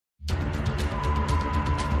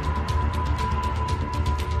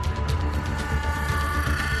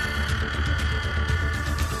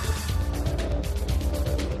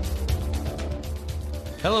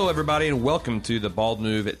Hello, everybody, and welcome to the Bald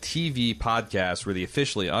Move TV podcast. We're the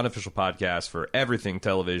officially unofficial podcast for everything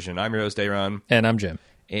television. I'm your host, Aaron. And I'm Jim.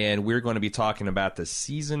 And we're going to be talking about the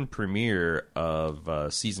season premiere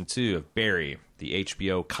of Season 2 of Barry, the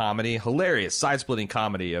HBO comedy, hilarious, side-splitting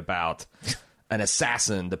comedy about an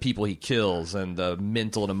assassin, the people he kills, and the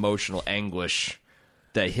mental and emotional anguish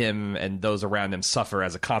that him and those around him suffer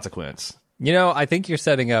as a consequence. You know, I think you're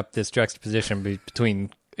setting up this juxtaposition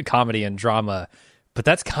between comedy and drama, but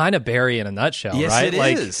that's kind of Barry in a nutshell, yes, right?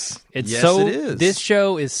 It is. It's yes, so, it is. This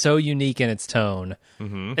show is so unique in its tone.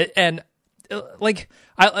 Mm-hmm. And, like,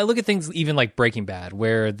 I look at things even like Breaking Bad,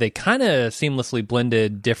 where they kind of seamlessly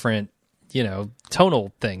blended different, you know,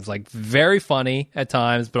 tonal things, like very funny at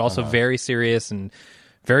times, but also very serious and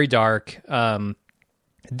very dark.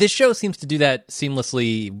 This show seems to do that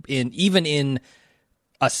seamlessly even in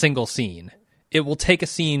a single scene. It will take a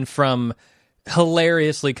scene from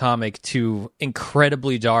hilariously comic to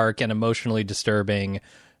incredibly dark and emotionally disturbing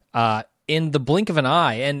in the blink of an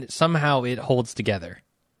eye, and somehow it holds together.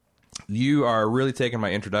 You are really taking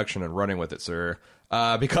my introduction and running with it, sir.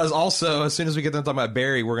 Because also, as soon as we get done talking about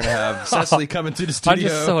Barry, we're going to have Cecily come into the studio. I'm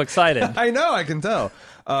just so excited. I know, I can tell.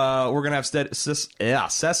 We're going to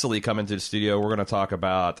have Cecily come into the studio. We're going to talk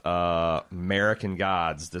about American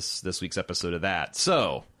Gods, this week's episode of that.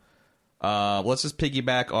 So, let's just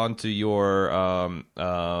piggyback onto your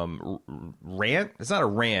rant. It's not a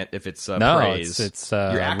rant if it's praise. It's your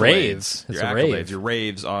accolades. raves. It's your a accolades, rave. your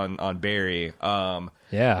raves on Barry.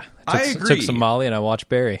 Yeah. I agree. Took some Molly and I watched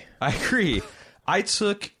Barry. I agree.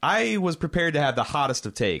 I was prepared to have the hottest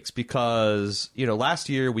of takes because, you know, last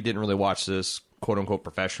year we didn't really watch this quote unquote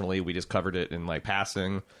professionally. We just covered it in like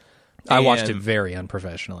passing. I watched it very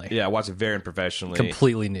unprofessionally. Yeah, I watched it very unprofessionally.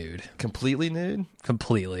 Completely nude. Completely nude?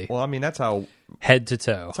 Completely. Well, I mean, that's how head to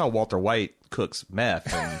toe. That's how Walter White cooks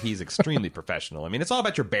meth, and he's extremely professional. I mean, it's all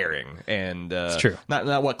about your bearing, and it's true.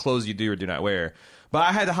 Not what clothes you do or do not wear. But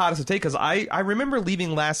I had the hottest to take because I remember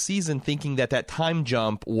leaving last season thinking that time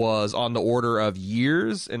jump was on the order of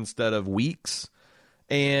years instead of weeks.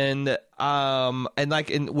 And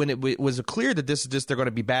when it was clear that this is just they're going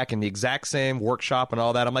to be back in the exact same workshop and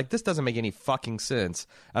all that, I'm like, this doesn't make any fucking sense.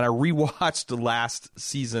 And I rewatched the last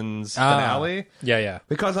season's finale. Yeah.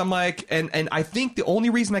 Because I'm like, and I think the only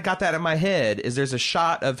reason I got that in my head is there's a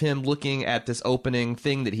shot of him looking at this opening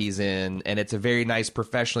thing that he's in, and it's a very nice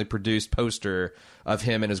professionally produced poster of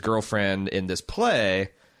him and his girlfriend in this play.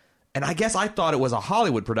 And I guess I thought it was a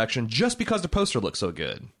Hollywood production just because the poster looked so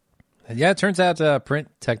good. Yeah, it turns out print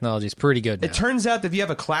technology is pretty good now. It turns out that if you have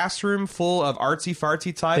a classroom full of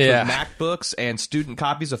artsy-fartsy types with MacBooks and student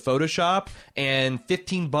copies of Photoshop and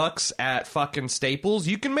 $15 at fucking Staples,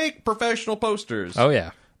 you can make professional posters. Oh,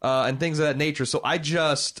 yeah. And things of that nature. So I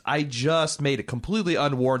just made a completely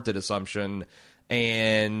unwarranted assumption,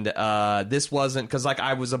 and this wasn't... Because like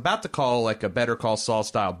I was about to call like a Better Call Saul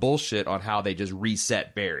style bullshit on how they just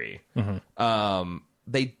reset Barry. Mm-hmm.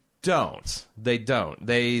 They don't. They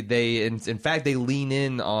in fact they lean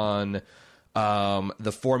in on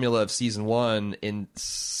the formula of season 1 in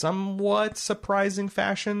somewhat surprising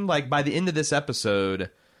fashion. Like by the end of this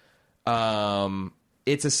episode,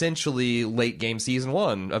 it's essentially late game season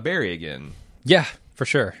 1 of Barry again. Yeah, for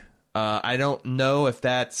sure. I don't know if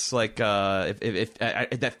that's like if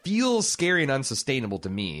that feels scary and unsustainable to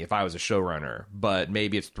me if I was a showrunner, but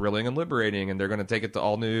maybe it's thrilling and liberating, and they're going to take it to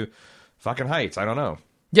all new fucking heights. I don't know.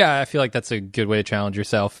 Yeah, I feel like that's a good way to challenge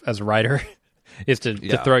yourself as a writer, is to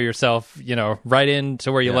throw yourself, you know, right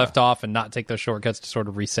into where you left off and not take those shortcuts to sort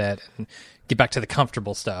of reset and get back to the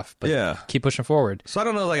comfortable stuff. But keep pushing forward. So I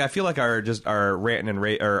don't know, like I feel like our ranting and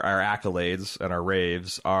our accolades and our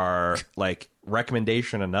raves are like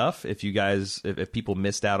recommendation enough. If you guys, if people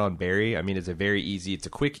missed out on Barry, I mean, it's a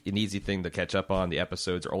quick and easy thing to catch up on. The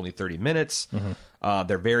episodes are only 30 minutes. Mm-hmm.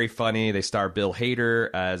 They're very funny. They star Bill Hader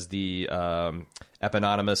as the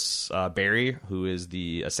eponymous Barry, who is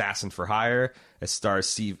the assassin for hire. It stars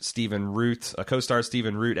Stephen Root, co-star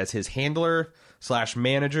Stephen Root as his handler /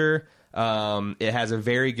 manager. It has a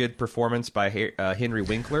very good performance by Henry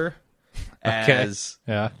Winkler as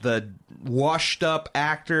the washed-up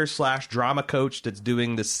actor / drama coach that's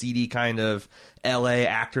doing the seedy kind of L.A.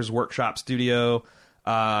 Actors Workshop studio,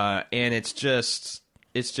 and it's just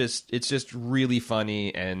really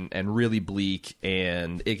funny and really bleak,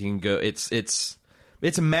 and it can go.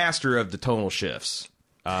 It's a master of the tonal shifts.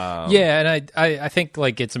 And I think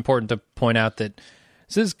like it's important to point out that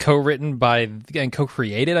this is co-written by and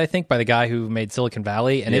co-created, I think, by the guy who made Silicon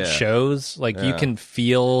Valley, and it shows. Like you can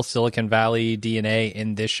feel Silicon Valley DNA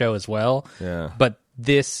in this show as well. Yeah. But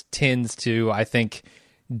this tends to, I think,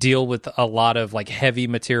 deal with a lot of like heavy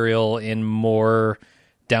material in more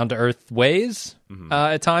down to earth ways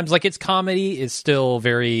at times. Like its comedy is still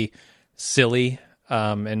very silly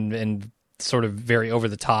and sort of very over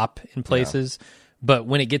the top in places. Yeah. But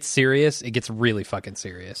when it gets serious, it gets really fucking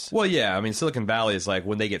serious. Well, yeah. I mean, Silicon Valley is like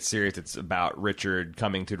when they get serious, it's about Richard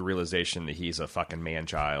coming to the realization that he's a fucking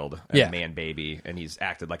man-child, a man baby, and he's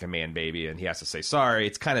acted like a man baby, and he has to say sorry.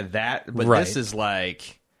 It's kind of that. But this is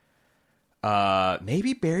like,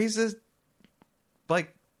 maybe Barry's a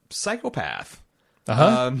like psychopath.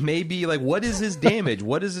 Maybe like, what is his damage?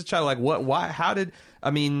 What is his child like? What? Why? How did? I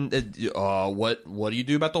mean, what do you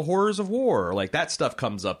do about the horrors of war? Like that stuff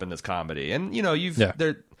comes up in this comedy, and you know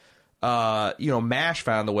MASH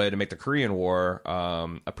found a way to make the Korean War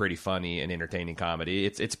a pretty funny and entertaining comedy.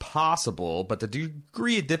 It's possible, but the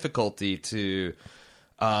degree of difficulty to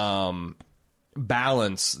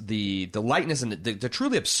balance the lightness and the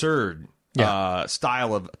truly absurd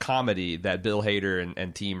style of comedy that Bill Hader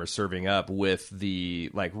and team are serving up with the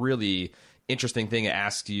like really interesting thing it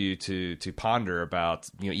asks you to ponder about,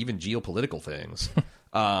 you know, even geopolitical things.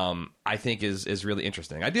 I think is really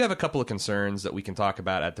interesting. I do have a couple of concerns that we can talk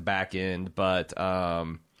about at the back end, but I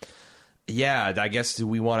guess do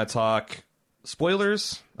we want to talk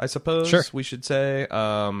spoilers? I suppose we should say,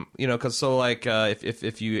 you know, because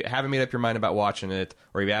if you haven't made up your mind about watching it,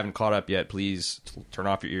 or if you haven't caught up yet, please turn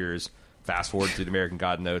off your ears, fast forward to the American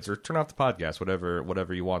God Notes, or turn off the podcast,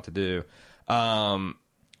 whatever you want to do.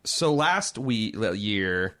 So last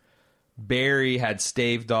year, Barry had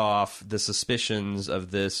staved off the suspicions of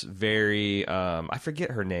this very, I forget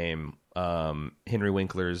her name, Henry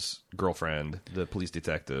Winkler's girlfriend, the police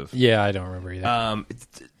detective. Yeah, I don't remember either.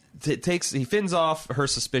 He fins off her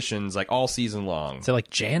suspicions like all season long. Is it like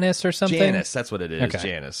Janice or something? Janice, that's what it is. Okay.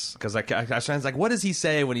 Janice. Because I was like, what does he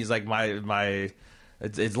say when he's like,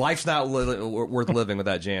 his life's not worth living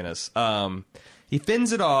without Janice. He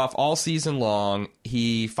fins it off all season long.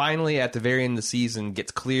 He finally, at the very end of the season,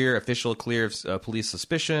 gets official clear of police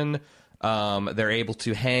suspicion. They're able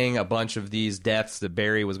to hang a bunch of these deaths that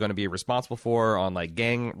Barry was going to be responsible for on like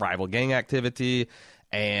rival gang activity,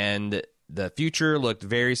 and the future looked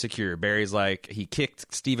very secure. Barry's like, he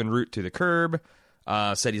kicked Stephen Root to the curb,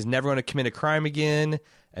 said he's never going to commit a crime again,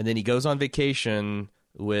 and then he goes on vacation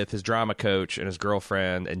with his drama coach and his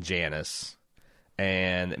girlfriend and Janice.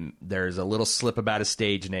 And there's a little slip about his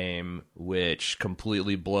stage name, which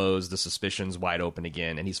completely blows the suspicions wide open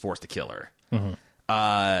again, and he's forced to kill her. Mm-hmm.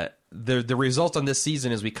 The result on this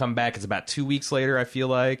season is we come back. It's about 2 weeks later, I feel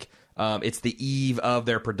like. It's the eve of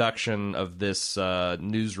their production of this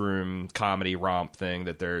newsroom comedy romp thing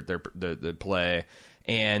that they play,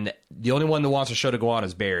 and the only one that wants the show to go on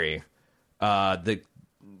is Barry.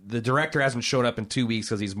 The director hasn't shown up in 2 weeks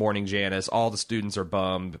because he's mourning Janice. All the students are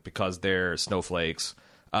bummed because they're snowflakes.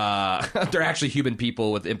 They're actually human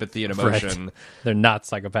people with empathy and emotion. Right. They're not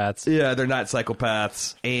psychopaths. Yeah, they're not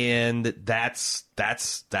psychopaths, and that's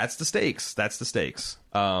the stakes. That's the stakes.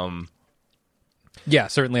 Yeah,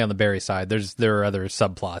 certainly on the Barry side, there are other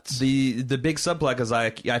subplots. The big subplot, because I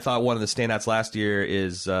thought one of the standouts last year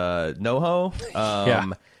is NoHo. Yeah.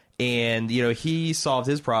 And, you know, he solved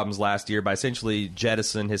his problems last year by essentially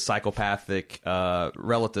jettison his psychopathic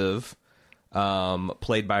relative,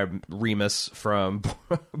 played by Remus from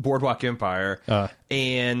Boardwalk Empire,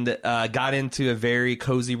 and got into a very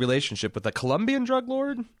cozy relationship with a Colombian drug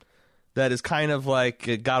lord that is kind of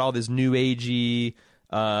like got all this new agey,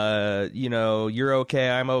 you know, you're okay,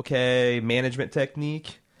 I'm okay management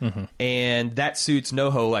technique. Mm-hmm. And that suits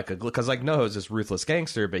NoHo because NoHo's this ruthless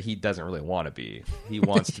gangster, but he doesn't really want to be. He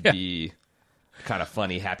wants to be kind of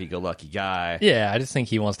funny, happy-go-lucky guy. Yeah, I just think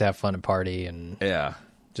he wants to have fun and party and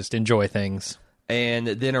just enjoy things. And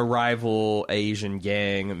then a rival Asian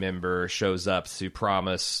gang member shows up to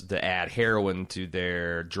promise to add heroin to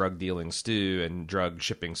their drug-dealing stew and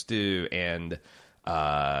drug-shipping stew. And,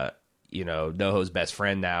 you know, NoHo's best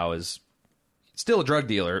friend now is still a drug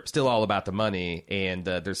dealer, still all about the money, and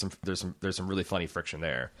there's some really funny friction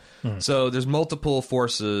there. So there's multiple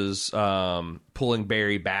forces pulling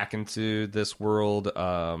Barry back into this world.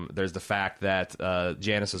 There's the fact that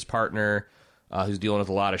Janice's partner, who's dealing with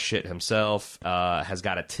a lot of shit himself, has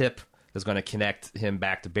got a tip that's going to connect him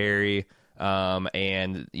back to Barry.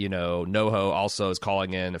 And you know, NoHo also is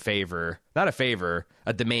calling in a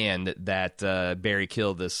demand that Barry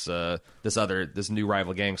kill this new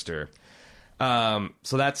rival gangster.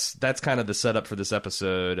 So that's kind of the setup for this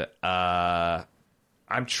episode. I'm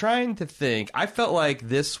trying to think. I felt like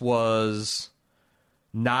this was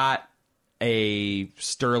not a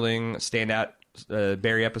sterling standout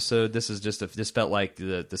Barry episode. This felt like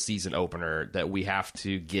the season opener that we have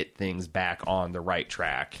to get things back on the right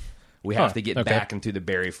track. We have to get back into the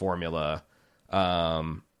Barry formula.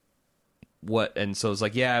 And so it's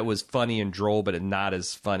like, yeah, it was funny and droll, but not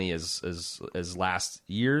as funny as last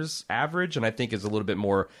year's average, and I think is a little bit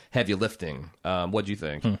more heavy lifting. What do you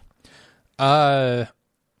think?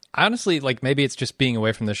 Honestly, like maybe it's just being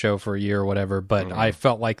away from the show for a year or whatever, but I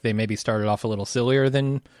felt like they maybe started off a little sillier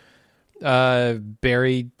than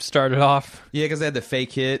Barry started off. Yeah, because they had the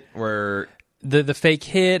fake hit where the fake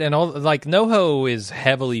hit and all. Like NoHo is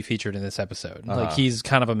heavily featured in this episode. Like he's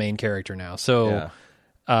kind of a main character now. So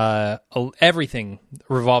everything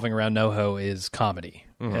revolving around NoHo is comedy,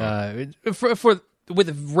 for with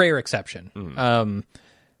a rare exception.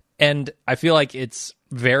 And I feel like it's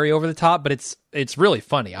very over the top, but it's really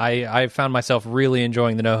funny. I found myself really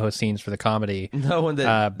enjoying the NoHo scenes for the comedy. No one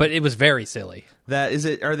but it was very silly. That is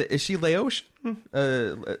it. Is she Laotian?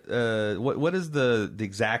 What is the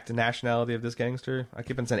exact nationality of this gangster? I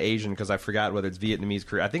keep on saying Asian because I forgot whether it's Vietnamese,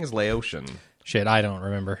 Korean. I think it's Laotian. Shit, I don't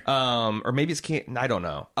remember. Or maybe it's I don't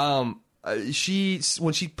know. When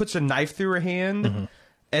she puts a knife through her hand.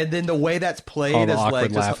 And then the way that's played is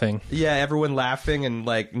like laughing. Yeah, everyone laughing and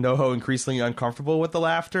like NoHo increasingly uncomfortable with the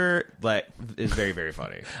laughter. Like is very, very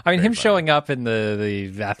funny. I mean, very him funny. showing up in the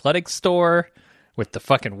athletic store with the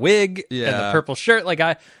fucking wig and the purple shirt. Like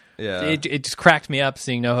it just cracked me up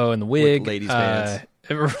seeing NoHo in the wig, with ladies' pants.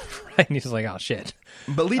 Right, and he's like, oh shit.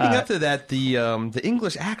 But leading up to that, the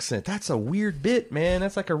English accent—that's a weird bit, man.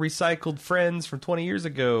 That's like a recycled Friends from 20 years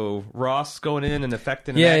ago. Ross going in and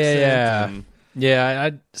affecting an accent.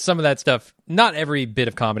 Yeah, some of that stuff. Not every bit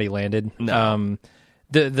of comedy landed. No.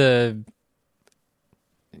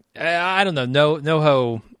 I don't know.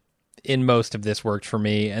 NoHo in most of this worked for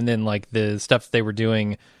me, and then like the stuff they were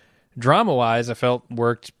doing drama wise, I felt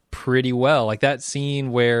worked pretty well. Like that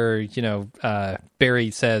scene where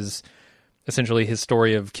Barry says essentially his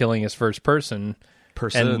story of killing his first persons,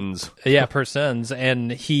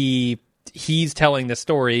 and he's telling the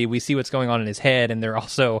story. We see what's going on in his head, and they're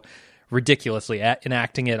also ridiculously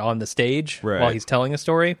enacting it on the stage while he's telling a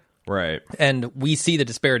story. Right. And we see the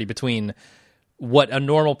disparity between what a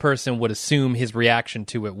normal person would assume his reaction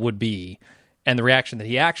to it would be and the reaction that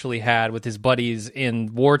he actually had with his buddies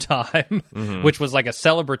in wartime, which was like a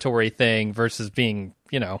celebratory thing versus being,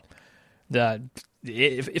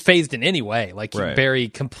 phased in any way. Like Barry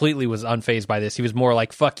completely was unfazed by this. He was more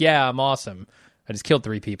like, fuck yeah, I'm awesome. I just killed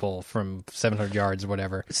 3 people from 700 yards or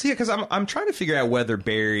whatever. See, because I'm trying to figure out whether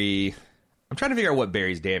Barry... I'm trying to figure out what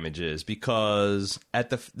Barry's damage is, because at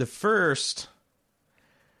the first...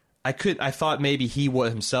 I thought maybe he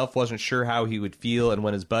himself wasn't sure how he would feel, and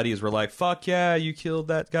when his buddies were like, fuck yeah, you killed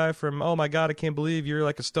that guy from... Oh my god, I can't believe you're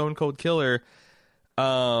like a stone cold killer.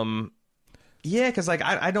 Yeah, because like,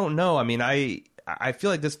 I don't know. I mean, I feel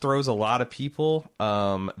like this throws a lot of people,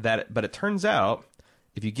 but it turns out...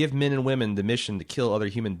 If you give men and women the mission to kill other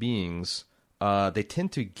human beings, they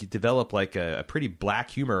tend to develop like a pretty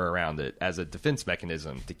black humor around it as a defense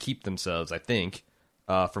mechanism to keep themselves, I think,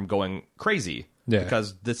 from going crazy. Yeah.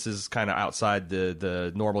 Because this is kind of outside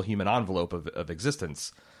the normal human envelope of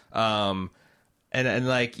existence. And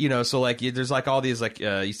like, so like there's like all these like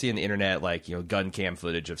you see on the internet like, gun cam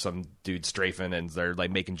footage of some dude strafing and they're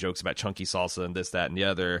like making jokes about chunky salsa and this, that, and the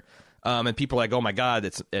other. And people are like, oh my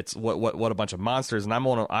god, it's what a bunch of monsters. And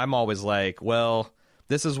I'm always like, well,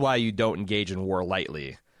 this is why you don't engage in war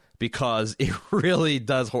lightly, because it really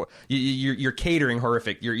does. You're catering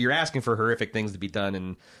horrific. You're asking for horrific things to be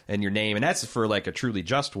done in your name, and that's for like a truly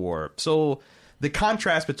just war. So the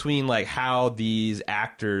contrast between like how these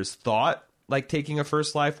actors thought like taking a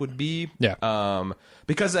first life would be,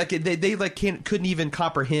 because like they like couldn't even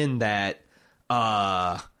comprehend that.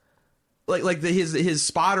 His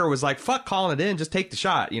spotter was like, fuck calling it in, just take the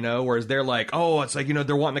shot, whereas they're like, oh, it's like,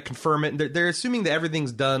 they're wanting to confirm it. They're assuming that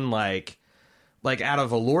everything's done like out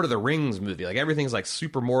of a Lord of the Rings movie. Like everything's like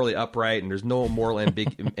super morally upright and there's no moral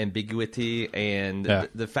ambiguity. And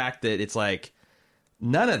the fact that it's like,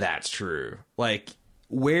 none of that's true. Like,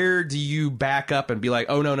 where do you back up and be like,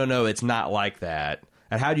 oh, no, it's not like that?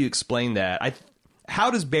 And how do you explain that? How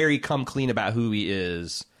does Barry come clean about who he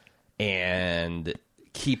is and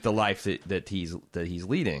keep the life that he's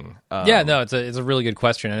leading? It's a really good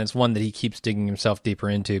question, and it's one that he keeps digging himself deeper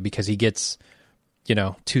into, because he gets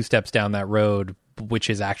 2 steps down that road, which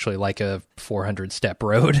is actually like a 400-step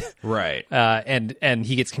road, right? And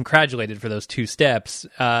he gets congratulated for those 2 steps,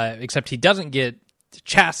 except he doesn't get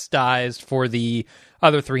chastised for the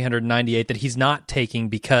other 398 that he's not taking,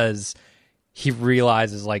 because he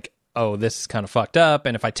realizes like, oh, this is kind of fucked up,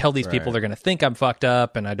 and if I tell these people, they're going to think I'm fucked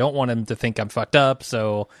up, and I don't want them to think I'm fucked up,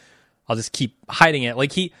 so I'll just keep hiding it.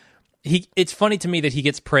 Like it's funny to me that he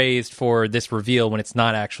gets praised for this reveal when it's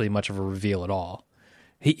not actually much of a reveal at all.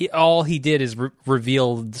 all he did is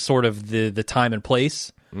reveal sort of the time and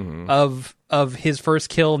place of his first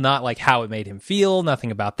kill, not like how it made him feel,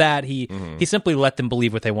 nothing about that. He simply let them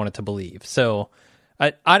believe what they wanted to believe. So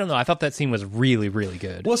I don't know. I thought that scene was really, really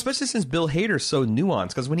good. Well, especially since Bill Hader's so nuanced,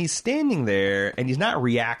 because when he's standing there and he's not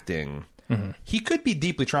reacting, he could be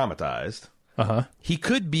deeply traumatized. He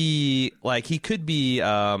could be a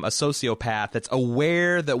sociopath that's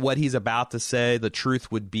aware that what he's about to say, the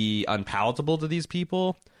truth, would be unpalatable to these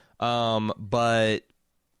people, but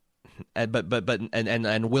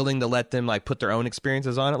willing to let them like put their own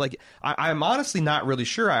experiences on it. Like I'm honestly not really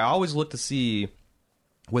sure. I always look to see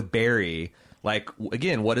with Barry, like,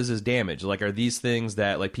 again, what is his damage? Like, are these things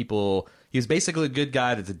that, like, people... He was basically a good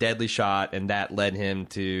guy that's a deadly shot, and that led him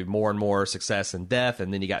to more and more success and death,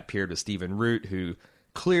 and then he got paired with Stephen Root, who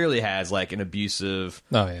clearly has, like, an abusive,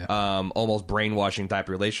 almost brainwashing type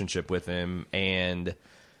relationship with him, and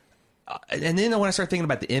then when I start thinking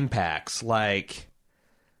about the impacts, like,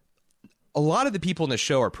 a lot of the people in the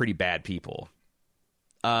show are pretty bad people.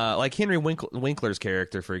 Like Henry Winkler's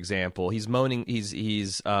character, for example, he's moaning...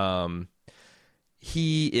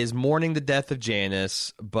 He is mourning the death of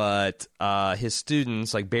Janice, but his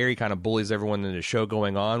students, like Barry, kind of bullies everyone in the show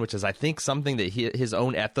going on, which is, I think, something that his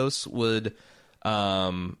own ethos would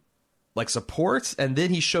like support. And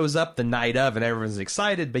then he shows up the night of, and everyone's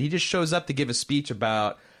excited, but he just shows up to give a speech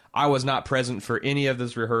about, I was not present for any of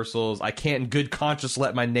those rehearsals. I can't in good conscience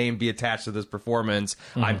let my name be attached to this performance.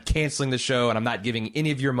 I'm canceling the show, and I'm not giving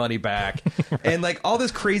any of your money back. And, like, all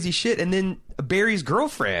this crazy shit. And then Barry's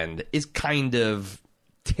girlfriend is kind of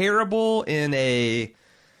terrible in a...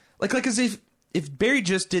 Like as if Barry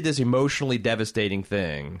just did this emotionally devastating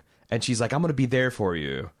thing, and she's like, I'm going to be there for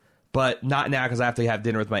you. But not now because I have to have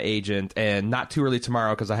dinner with my agent, and not too early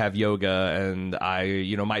tomorrow because I have yoga, and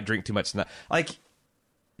I, might drink too much. Like...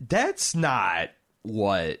 That's not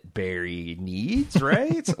what Barry needs,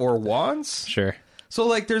 right? Or wants. Sure. So,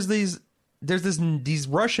 like, there's these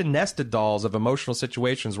Russian nested dolls of emotional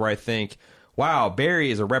situations where I think, wow, Barry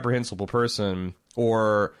is a reprehensible person,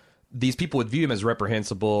 or these people would view him as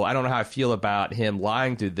reprehensible. I don't know how I feel about him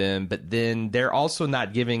lying to them, but then they're also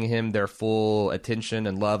not giving him their full attention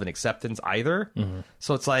and love and acceptance either.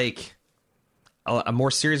 So it's like... a more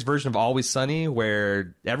serious version of Always Sunny,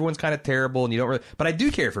 where everyone's kind of terrible and you don't really... But I do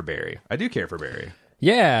care for Barry.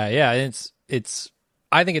 Yeah. It's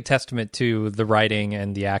I think a testament to the writing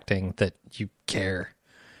and the acting that you care.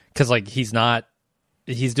 Because, like, he's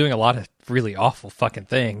doing a lot of really awful fucking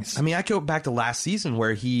things. I mean, I go back to last season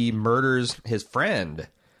where he murders his friend,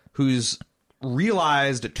 who's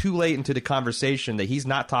realized too late into the conversation that he's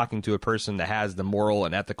not talking to a person that has the moral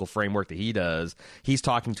and ethical framework that he does. He's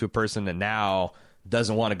talking to a person that now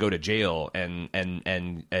doesn't want to go to jail and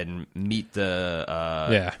meet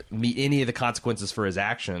meet any of the consequences for his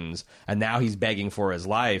actions, and now he's begging for his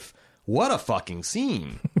life. What a fucking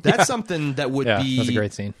scene. That's something that would be... that's a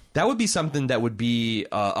great scene. That would be something that would be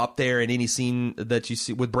up there in any scene that you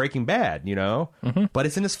see with Breaking Bad, But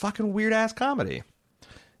it's in this fucking weird-ass comedy.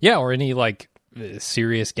 Yeah, or any, like,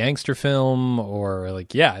 serious gangster film, or, like,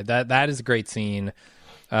 that is a great scene.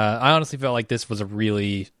 I honestly felt like this was a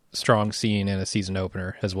really strong scene in a season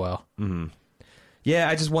opener as well. Yeah,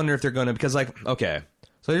 I just wonder if they're going to... Because, like, okay,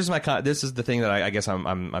 so here's this is the thing that I guess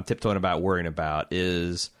I'm tiptoeing about, worrying about,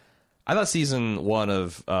 is... I thought season one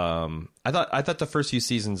of I thought the first few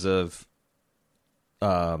seasons of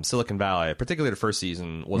Silicon Valley, particularly the first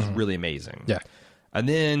season, was really amazing. Yeah. And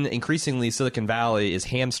then increasingly Silicon Valley is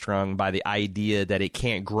hamstrung by the idea that it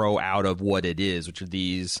can't grow out of what it is, which are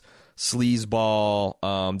these sleazeball,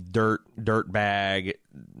 dirtbag,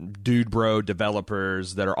 dude bro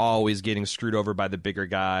developers that are always getting screwed over by the bigger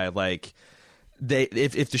guy. Like,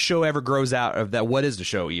 if the show ever grows out of that, what is the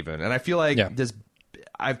show even? And I feel like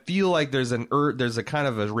there's a kind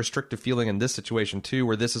of a restrictive feeling in this situation too,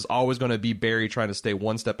 where this is always going to be Barry trying to stay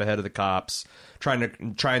one step ahead of the cops, trying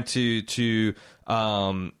to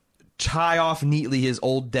tie off neatly his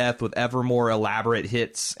old death with ever more elaborate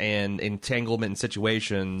hits and entanglement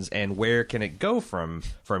situations, and where can it go from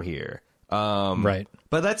here? Right.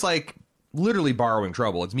 But that's like literally borrowing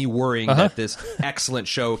trouble. It's me worrying that this excellent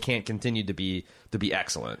show can't continue to be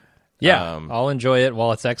excellent. Yeah, I'll enjoy it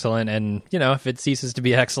while it's excellent, and, if it ceases to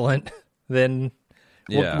be excellent, then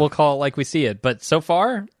we'll call it like we see it. But so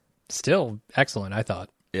far, still excellent, I thought.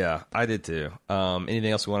 Yeah, I did too.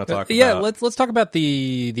 Anything else we want to talk about? Yeah, let's talk about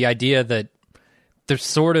the idea that they're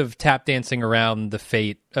sort of tap dancing around the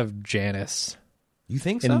fate of Janice. You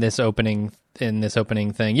think so? In this opening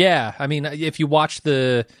thing? Yeah, I mean, if you watch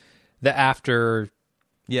the after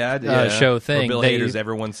show thing. Bill Hader's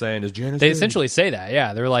everyone saying is Janice. They essentially say that.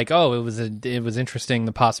 Yeah, they're like, oh, it was interesting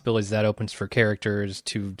the possibilities that opens for characters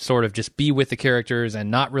to sort of just be with the characters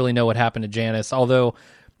and not really know what happened to Janice. Although,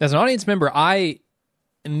 as an audience member, I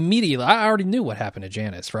already knew what happened to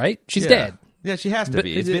Janice. Right? She's dead. Yeah, she has to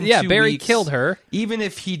be. It's been 2 Barry weeks. killed her. Even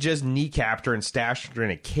if he just kneecapped her and stashed her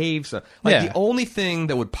in a cave. So, the only thing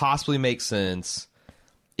that would possibly make sense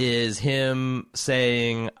is him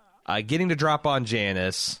saying, getting to drop on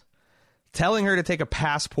Janice, telling her to take a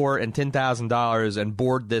passport and $10,000 and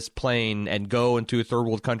board this plane and go into a third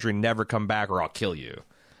world country and never come back or I'll kill you.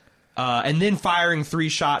 And then firing 3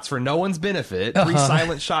 shots for no one's benefit, 3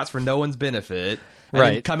 silent shots for no one's benefit, and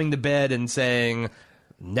then coming to bed and saying,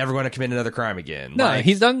 never going to commit another crime again. No,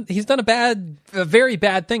 he's done a very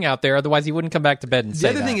bad thing out there. Otherwise, he wouldn't come back to bed and say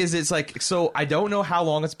that. The other thing is, it's like, so I don't know how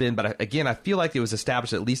long it's been, but again, I feel like it was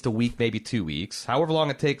established at least a week, maybe 2 weeks, however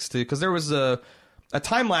long it takes to, because there was a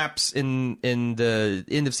time lapse in the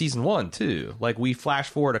end of season 1 too. Like we flash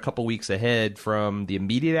forward a couple weeks ahead from the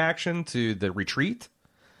immediate action to the retreat,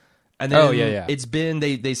 and then it's been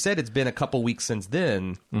they said it's been a couple weeks since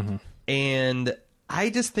then, and I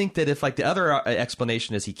just think that if, like, the other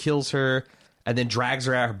explanation is he kills her and then drags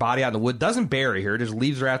her out, her body out in the wood, doesn't bury her, just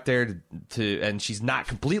leaves her out there and she's not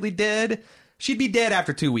completely dead, she'd be dead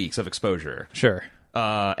after 2 weeks of exposure. Sure.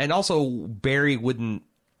 And also, Barry wouldn't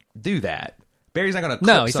do that. Barry's not going to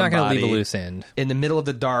No, he's not going to leave a loose end. In the middle of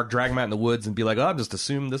the dark, drag him out in the woods and be like, oh, I'm just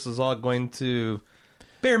assuming this is all going to...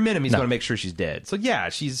 Bare minimum, he's going to make sure she's dead. So, yeah,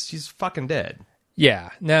 she's fucking dead.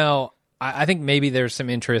 Yeah. Now... I think maybe there's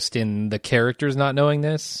some interest in the characters not knowing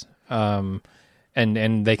this, and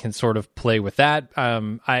they can sort of play with that.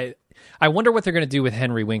 I wonder what they're going to do with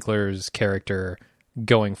Henry Winkler's character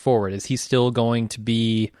going forward. Is he still going to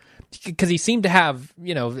be... Because he seemed to have,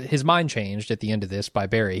 his mind changed at the end of this by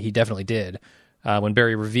Barry. He definitely did. When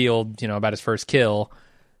Barry revealed, about his first kill,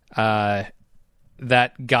 that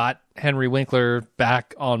got Henry Winkler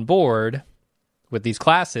back on board with these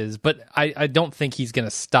classes. But I don't think he's going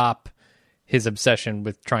to stop his obsession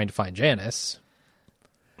with trying to find Janice.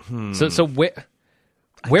 So where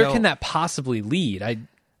can that possibly lead?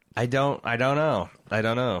 I don't know.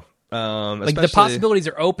 Like the possibilities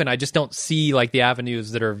are open. I just don't see like the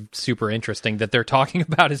avenues that are super interesting that they're talking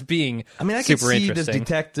about as being. I mean, I can see this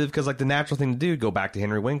detective because like the natural thing to do, go back to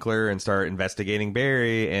Henry Winkler and start investigating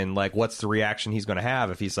Barry, and like what's the reaction he's going to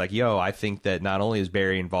have if he's like, "Yo, I think that not only is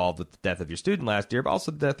Barry involved with the death of your student last year, but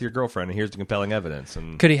also the death of your girlfriend, and here's the compelling evidence."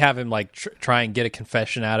 And could he have him like try and get a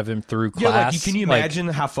confession out of him through class? Yeah, like, can you imagine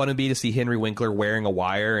how fun it'd be to see Henry Winkler wearing a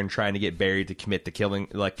wire and trying to get Barry to commit the killing,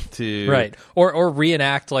 right, or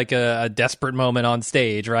reenact like a desperate moment on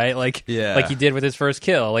stage, right? Like he did with his first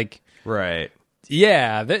kill, like right.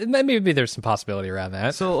 Yeah, maybe there's some possibility around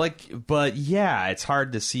that. So but yeah, it's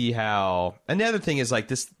hard to see how. And the other thing is like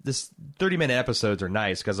this 30-minute episodes are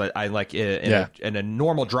nice because I like in a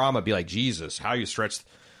normal drama be like, Jesus, how you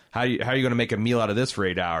how are you going to make a meal out of this for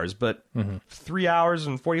 8 hours? But 3 hours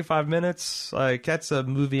and 45 minutes, like that's a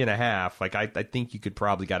movie and a half. Like I think you could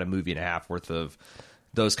probably got a movie and a half worth of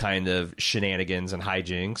those kind of shenanigans and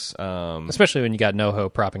hijinks. Especially when you got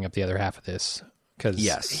NoHo propping up the other half of this.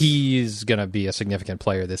 Because he's going to be a significant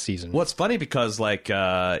player this season. Well, it's funny because like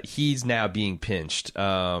he's now being pinched.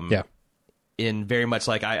 In very much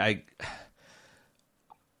like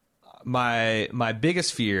my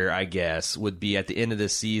biggest fear, I guess, would be at the end of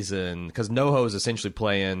this season, because NoHo is essentially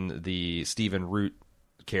playing the Stephen Root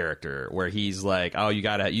character, where he's like, oh,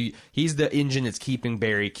 he's the engine that's keeping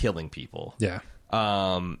Barry killing people. Yeah.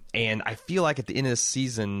 And I feel like at the end of the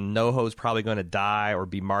season, NoHo's probably going to die or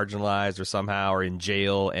be marginalized or somehow or in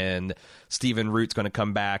jail, and Stephen Root's going to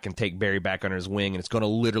come back and take Barry back under his wing, and it's going to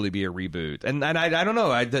literally be a reboot. And I don't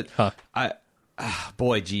know. I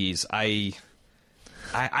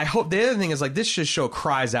hope. The other thing is like this show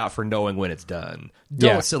cries out for knowing when it's done.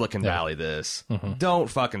 Don't Silicon Valley this. Don't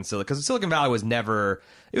fucking because Silicon Valley was never.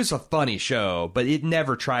 It was a funny show, but it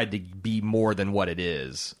never tried to be more than what it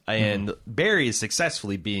is. And Barry is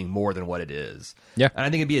successfully being more than what it is. Yeah, and I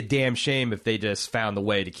think it'd be a damn shame if they just found the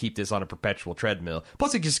way to keep this on a perpetual treadmill.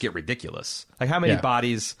 Plus, it just get ridiculous. Like how many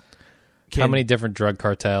bodies. How many different drug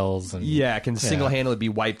cartels? And can single-handedly be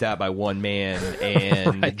wiped out by one man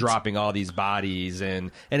and dropping all these bodies.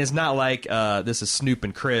 And it's not like this is Snoop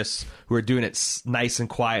and Chris who are doing it nice and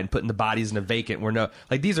quiet and putting the bodies in a vacant.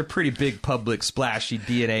 These are pretty big, public, splashy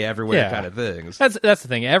DNA everywhere kind of things. That's the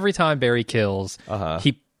thing. Every time Barry kills,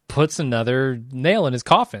 he puts another nail in his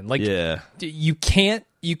coffin. Like you can't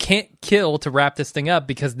kill to wrap this thing up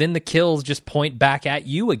because then the kills just point back at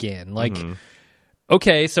you again. Like.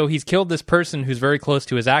 okay, so he's killed this person who's very close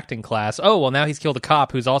to his acting class. Oh, well, now he's killed a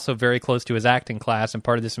cop who's also very close to his acting class and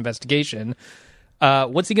part of this investigation.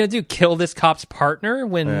 What's he going to do? Kill this cop's partner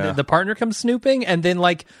when the partner comes snooping? And then,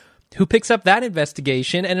 like, who picks up that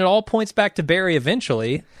investigation? And it all points back to Barry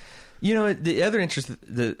eventually. You know, the other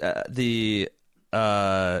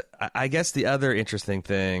I guess the other interesting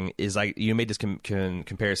thing is, like, you made this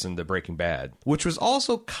comparison to Breaking Bad, which was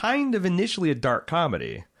also kind of initially a dark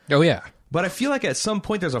comedy. Oh, yeah. But I feel like at some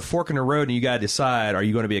point there's a fork in the road and you got to decide, are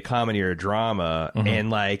you going to be a comedy or a drama? Mm-hmm. And,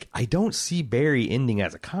 like, I don't see Barry ending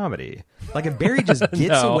as a comedy. Like, if Barry just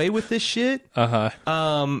gets away with this shit,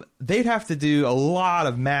 they'd have to do a lot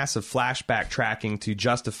of massive flashback tracking to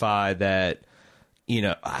justify that, you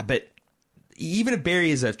know, but even if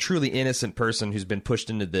Barry is a truly innocent person who's been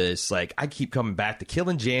pushed into this, like, I keep coming back to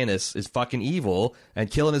killing Janice is fucking evil,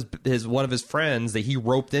 and killing his one of his friends that he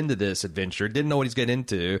roped into this adventure, didn't know what he's getting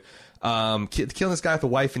into, killing this guy with a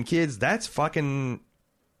wife and kids, that's fucking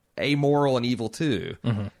amoral and evil too.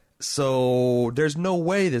 Mm-hmm. So there's no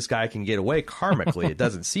way this guy can get away karmically. It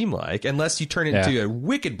doesn't seem like, unless you turn it into a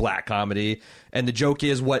wicked black comedy. And the joke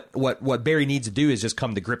is what Barry needs to do is just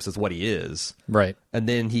come to grips with what he is, right? And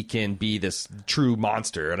then he can be this true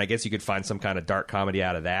monster. And I guess you could find some kind of dark comedy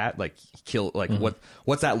out of that, like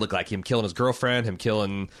what's that look like? Him killing his girlfriend, him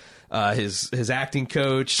killing his acting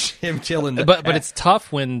coach, him killing. But it's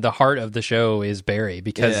tough when the heart of the show is Barry,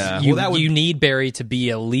 because you need Barry to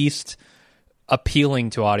be at least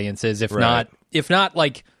appealing to audiences, if not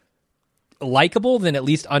like likable, then at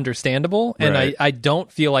least understandable. And I don't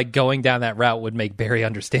feel like going down that route would make Barry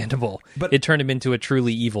understandable. But it turned him into a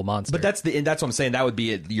truly evil monster. But that's what I'm saying. That would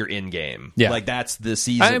be your end game. Yeah, like that's the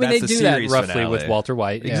season. I mean, that's they the do that roughly finale with Walter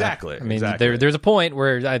White. Yeah. Exactly. I mean, there's a point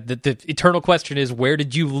where the eternal question is, where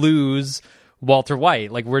did you lose Walter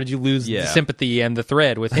White? Like, where did you lose the sympathy and the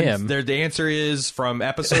thread with him? The answer is from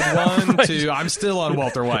episode 1 to I'm still on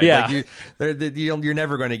Walter White. Yeah. Like you're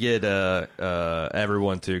never going to get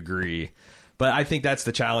everyone to agree. But I think that's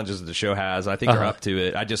the challenges that the show has. I think they're up to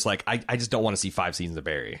it. I just don't want to see 5 seasons of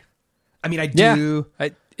Barry. I mean, I do. Yeah.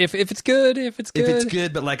 If it's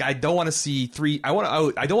good, but like, I don't want to see 3. I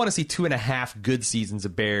don't want to see 2.5 good seasons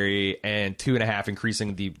of Barry and 2.5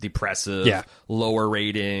 increasing the depressive, lower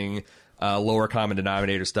rating, lower common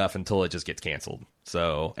denominator stuff until it just gets canceled.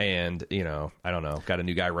 So, and, you know, I don't know. Got a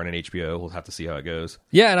new guy running HBO. We'll have to see how it goes.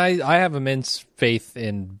 Yeah, and I have immense faith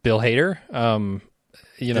in Bill Hader.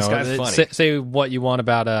 You this know, guy's funny. Say what you want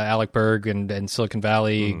about Alec Berg and Silicon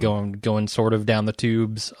Valley going sort of down the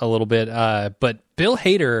tubes a little bit, but Bill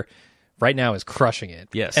Hader right now is crushing it.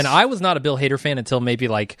 Yes, and I was not a Bill Hader fan until maybe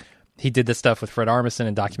like he did this stuff with Fred Armisen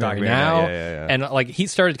and Documentary Now, and like he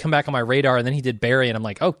started to come back on my radar, and then he did Barry, and I'm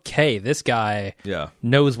like, okay, this guy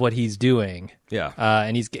knows what he's doing. Yeah,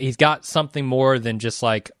 and he's got something more than just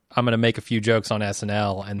like, I'm going to make a few jokes on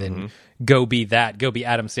SNL and then go be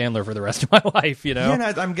Adam Sandler for the rest of my life, you know? Yeah,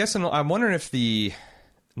 and I'm wondering if now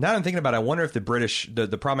that I'm thinking about it, I wonder if the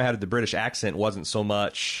problem I had with the British accent wasn't so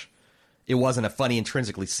much, it wasn't a funny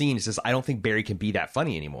intrinsically scene. It's just, I don't think Barry can be that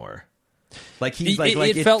funny anymore. Like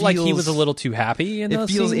it felt like he was a little too happy in those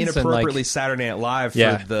scenes. It feels inappropriately Saturday Night Live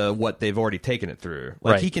for what they've already taken it through.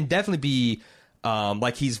 Like he can definitely be,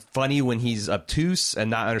 like he's funny when he's obtuse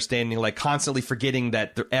and not understanding, like constantly forgetting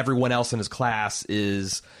that everyone else in his class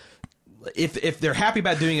is. If they're happy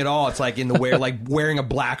about doing it all, it's like wearing a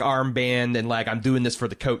black armband and like, I'm doing this for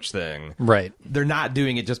the coach thing. Right. They're not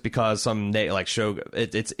doing it just because some like show.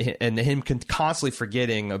 It's and him constantly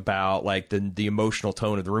forgetting about like the emotional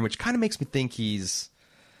tone of the room, which kind of makes me think he's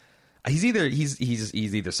either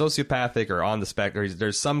sociopathic or on the spectrum.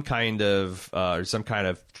 There's some kind of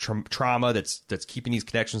trauma that's keeping these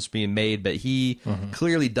connections from being made, but he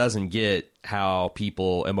clearly doesn't get how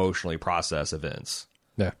people emotionally process events.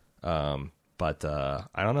 Yeah. But I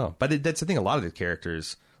don't know. But that's the thing. A lot of the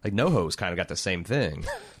characters, like NoHo's, kind of got the same thing.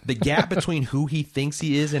 The gap between who he thinks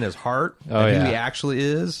he is in his heart and who he actually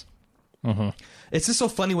is. Mm-hmm. It's just so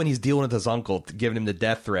funny when he's dealing with his uncle, giving him the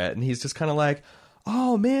death threat, and he's just kind of like,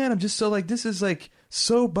 "Oh man, I'm just so like, this is like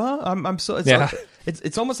so bum. I'm so."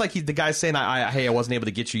 It's almost like the guy's saying, "Hey, I wasn't able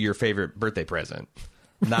to get you your favorite birthday present."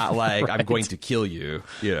 Not like I'm going to kill you,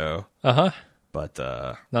 you know. But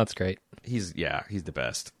that's great. He's the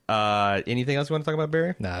best. Anything else you want to talk about,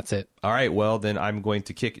 Barry? Nah, that's it. All right, well, then I'm going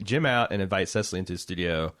to kick Jim out and invite Cecily into the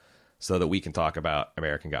studio so that we can talk about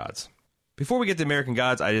American Gods. Before we get to American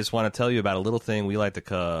Gods, I just want to tell you about a little thing we like to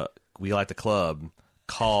club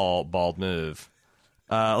call Bald Move.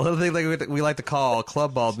 A little thing like we like to call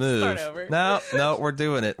Club Bald Move. Start over. No, we're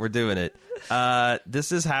doing it. We're doing it.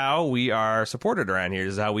 This is how we are supported around here.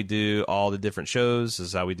 This is how we do all the different shows. This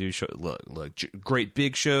is how we do great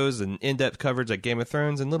big shows and in-depth coverage like Game of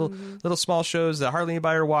Thrones and little small shows that hardly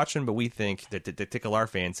anybody are watching, but we think that tickle our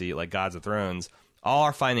fancy, like Gods of Thrones. All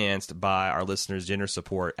are financed by our listeners' generous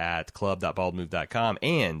support at club.baldmove.com.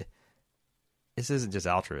 And this isn't just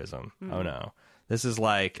altruism. Oh no. This is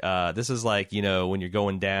like when you're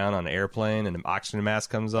going down on an airplane and the oxygen mask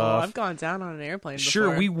comes off. I've gone down on an airplane before.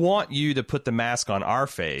 Sure, we want you to put the mask on our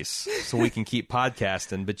face so we can keep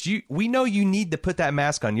podcasting, but we know you need to put that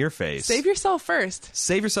mask on your face. Save yourself first.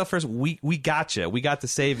 Save yourself first. We got you. We got the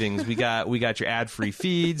savings. We got your ad-free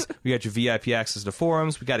feeds. We got your VIP access to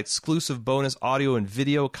forums. We got exclusive bonus audio and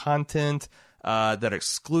video content that are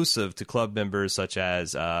exclusive to club members, such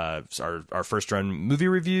as our first run movie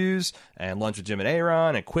reviews and Lunch with Jim and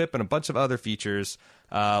Aaron and Quip and a bunch of other features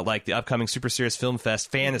like the upcoming Super Serious Film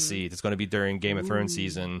Fest Fantasy that's going to be during Game of Thrones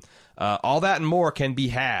season. All that and more can be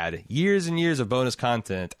had. Years and years of bonus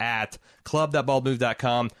content at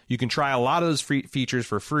club.baldmove.com. You can try a lot of those free features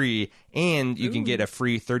for free, and you can get a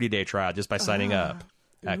free 30-day trial just by signing up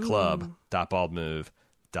at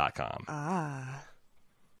club.baldmove.com.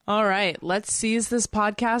 All right, let's seize this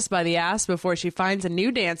podcast by the ass before she finds a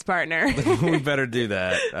new dance partner. We better do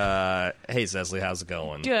that. Hey, Cecily, how's it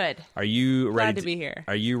going? Good. Are you ready? Glad to be here.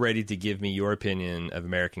 Are you ready to give me your opinion of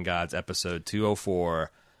American Gods episode 204,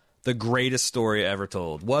 the greatest story ever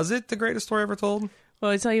told? Was it the greatest story ever told? Well,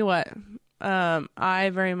 I tell you what, I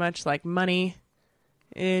very much like money,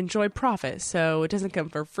 enjoy profit, so it doesn't come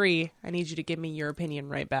for free. I need you to give me your opinion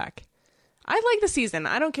right back. I like the season.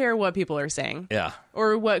 I don't care what people are saying. Yeah.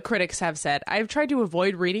 Or what critics have said. I've tried to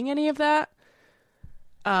avoid reading any of that.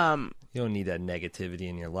 You don't need that negativity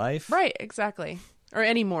in your life. Right, exactly. Or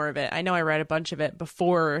any more of it. I know I read a bunch of it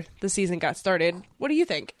before the season got started. What do you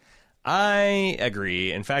think? I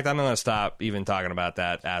agree. In fact, I'm going to stop even talking about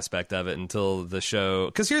that aspect of it until the show.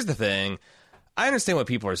 Because here's the thing. I understand what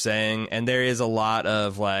people are saying, and there is a lot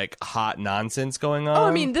of like hot nonsense going on. Oh,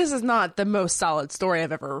 I mean, this is not the most solid story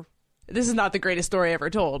I've ever. This is not the greatest story ever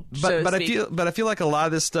told. But I feel like a lot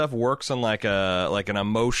of this stuff works on like an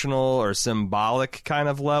emotional or symbolic kind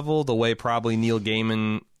of level, the way probably Neil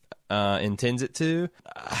Gaiman intends it to.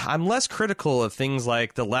 I'm less critical of things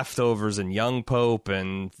like The Leftovers and Young Pope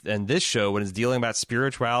and this show when it's dealing about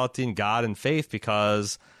spirituality and God and faith,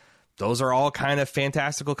 because those are all kind of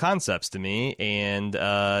fantastical concepts to me, and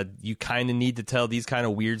you kind of need to tell these kind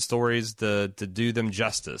of weird stories to do them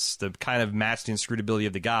justice, to kind of match the inscrutability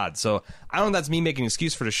of the gods. So I don't know if that's me making an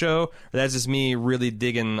excuse for the show, or that's just me really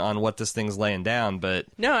digging on what this thing's laying down. But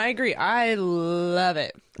no, I agree. I love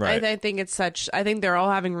it. Right. I think it's such. I think they're all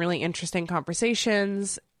having really interesting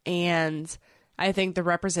conversations, and I think the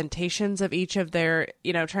representations of each of their,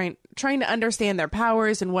 trying to understand their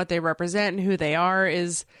powers and what they represent and who they are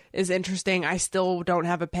is interesting. I still don't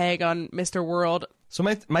have a peg on Mr. World. So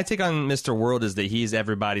my take on Mr. World is that he's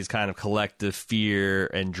everybody's kind of collective fear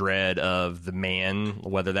and dread of the man,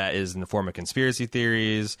 whether that is in the form of conspiracy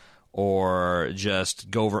theories or just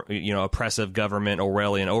oppressive government,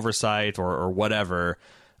 Orwellian oversight or whatever.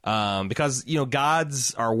 Because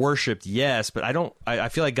gods are worshipped, yes, but I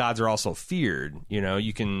feel like gods are also feared.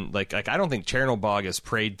 You can like I don't think Chernobog is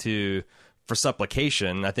prayed to for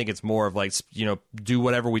supplication. I think it's more of like do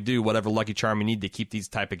whatever we do, whatever lucky charm we need to keep these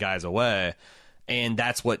type of guys away, and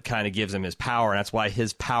that's what kind of gives him his power, and that's why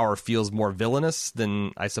his power feels more villainous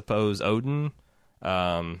than I suppose Odin,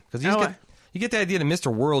 because you get the idea that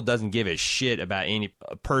Mr. World doesn't give a shit about any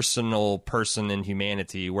personal person in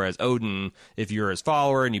humanity, whereas Odin, if you're his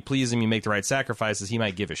follower and you please him, you make the right sacrifices, he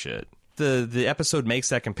might give a shit. The episode makes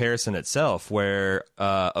that comparison itself, where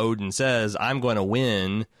Odin says, "I'm going to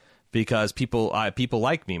win because people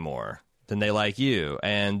like me more than they like you,"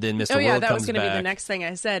 and then Mr. World comes back. Oh yeah, that was going to be the next thing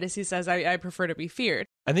I said. Is he says, "I prefer to be feared."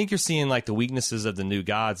 I think you're seeing like the weaknesses of the new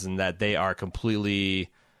gods, and that they are completely.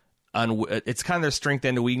 It's kind of their strength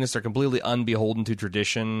and their weakness. They're completely unbeholden to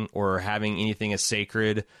tradition or having anything as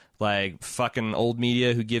sacred. Like fucking old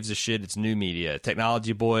media, who gives a shit? It's new media.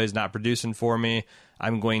 Technology boy is not producing for me.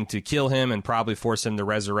 I'm going to kill him and probably force him to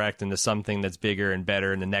resurrect into something that's bigger and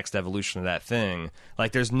better in the next evolution of that thing.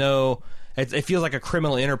 Like there's no. It feels like a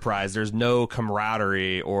criminal enterprise. There's no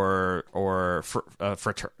camaraderie or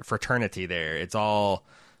fraternity there. It's all.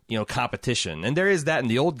 Competition. And there is that in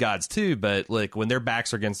the old gods too, but like when their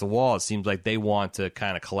backs are against the wall, it seems like they want to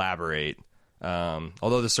kind of collaborate.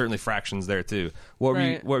 Although there's certainly fractions there too. What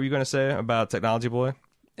were you going to say about Technology Boy?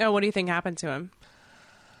 Oh, what do you think happened to him?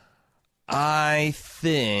 I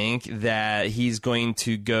think that he's going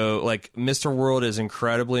to go, like, Mr. World is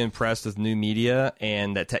incredibly impressed with new media,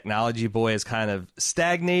 and that Technology Boy is kind of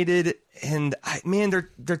stagnated. And man,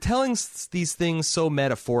 they're telling these things so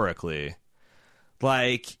metaphorically.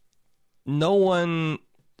 Like, no one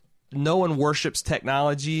worships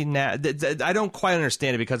technology now. I don't quite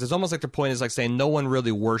understand it, because it's almost like the point is like saying no one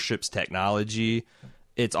really worships technology.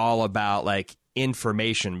 It's all about like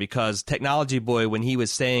information, because Technology Boy, when he was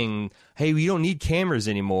saying, hey, you don't need cameras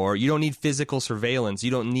anymore, you don't need physical surveillance,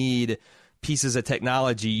 you don't need pieces of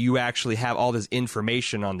technology, you actually have all this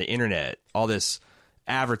information on the internet, all this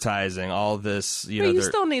advertising, all this, but you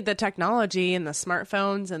still need the technology and the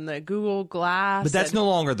smartphones and the Google Glass. But that's no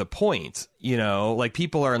longer the point, like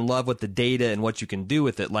people are in love with the data and what you can do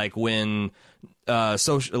with it. Like when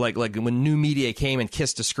when new media came and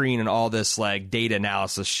kissed a screen and all this like data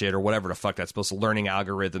analysis shit or whatever the fuck that's supposed to, learning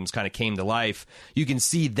algorithms kind of came to life. You can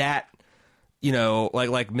see that,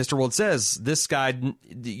 like Mr. World says, this guy,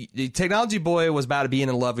 the Technology Boy was about to be in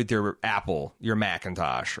love with your Apple, your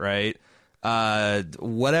Macintosh, right?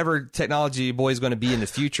 Whatever Technology Boy is going to be in the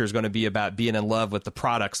future is going to be about being in love with the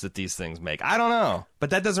products that these things make. I don't know, but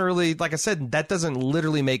that doesn't really, like I said, that doesn't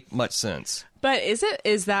literally make much sense. But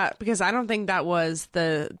is that because I don't think that was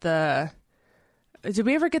the did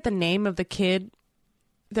we ever get the name of the kid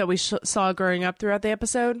that we saw growing up throughout the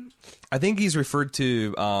episode? I think he's referred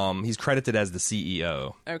to, he's credited as the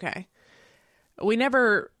CEO. Okay. We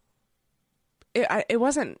never, it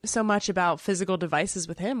wasn't so much about physical devices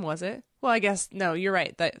with him, was it? Well, I guess, no, you're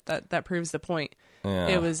right. That proves the point. Yeah.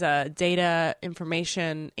 It was data,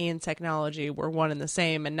 information, and technology were one and the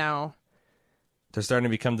same, and now they're starting to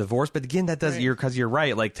become divorced. But again, that does, because you're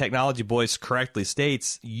right. Like Technology Boy correctly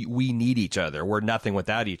states, we need each other. We're nothing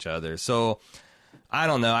without each other. So I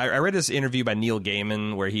don't know. I read this interview by Neil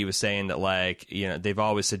Gaiman where he was saying that, like, they've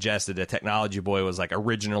always suggested that Technology Boy was like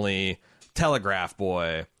originally Telegraph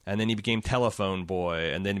Boy, and then he became Telephone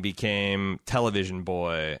Boy, and then he became Television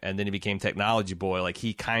Boy, and then he became Technology Boy. Like,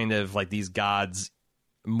 he kind of, like, these gods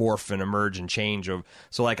morph and emerge and change.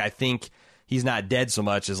 So, like, I think he's not dead so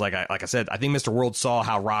much as, like I said, I think Mr. World saw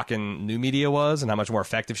how rockin' new media was and how much more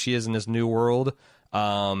effective she is in this new world,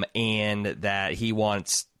 and that he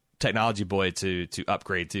wants Technology Boy to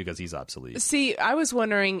upgrade too, because he's obsolete. See, I was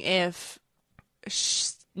wondering if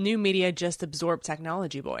new media just absorbed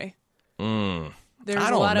Technology Boy. There's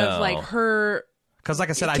a lot of like her, because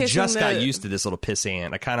like I said, I just got used to this little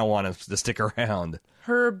pissant. I kind of want him to stick around.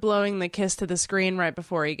 Her blowing the kiss to the screen right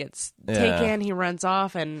before he gets taken, he runs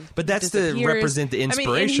off, but that's to represent the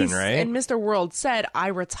inspiration, right? And Mr. World said, "I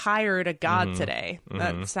retired a god today."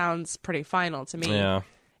 That sounds pretty final to me. Yeah,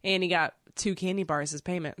 and he got 2 candy bars as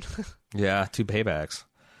payment. Yeah, 2 paybacks.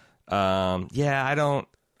 Yeah, I don't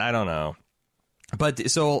know.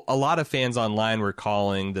 But so a lot of fans online were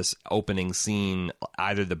calling this opening scene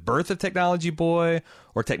either the birth of Technology Boy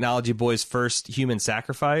or Technology Boy's first human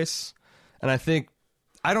sacrifice. And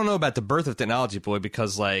I don't know about the birth of Technology Boy,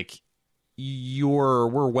 because like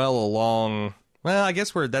we're well along. Well, I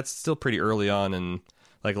guess that's still pretty early on, and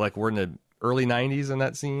like we're in the early 90s in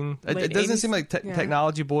that scene. It doesn't seem like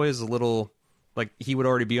Technology Boy is a little like he would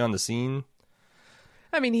already be on the scene.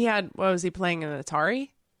 I mean, what was he playing, an Atari?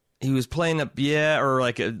 He was playing or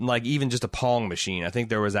like even just a Pong machine. I think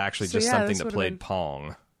there was actually just something that played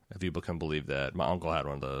Pong, if people can believe that. My uncle had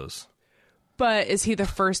one of those. But is he the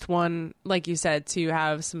first one, like you said, to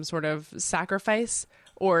have some sort of sacrifice,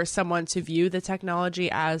 or someone to view the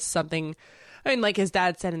technology as something? I mean, like his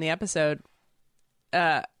dad said in the episode,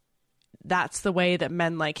 that's the way that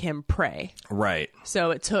men like him pray. Right.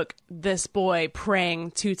 So it took this boy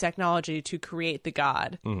praying to technology to create the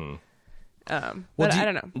god. Mm-hmm. But I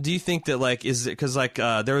don't know. Do you think that, like, is it because, like,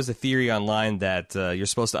 there was a theory online that you're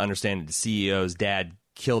supposed to understand that the CEO's dad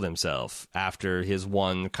killed himself after his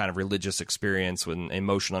one kind of religious experience when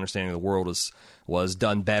emotional understanding of the world was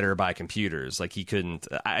done better by computers. Like, he couldn't.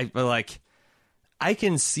 I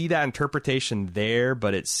can see that interpretation there,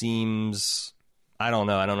 but it seems, I don't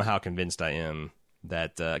know. I don't know how convinced I am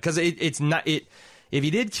that, because it's not it. If he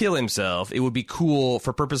did kill himself, it would be cool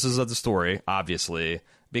for purposes of the story, obviously,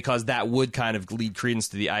 because that would kind of lead credence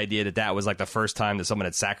to the idea that was like the first time that someone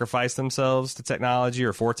had sacrificed themselves to technology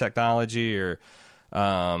or for technology, or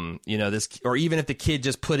this, or even if the kid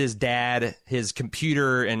just put his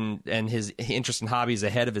computer and his interest and hobbies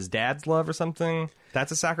ahead of his dad's love or something,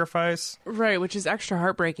 that's a sacrifice. Right, which is extra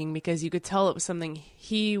heartbreaking because you could tell it was something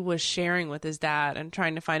he was sharing with his dad and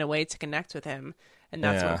trying to find a way to connect with him, and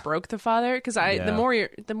that's what broke the father. Because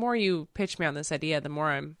the more you pitch me on this idea, the more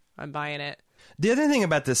I'm buying it. The other thing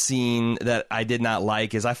about this scene that I did not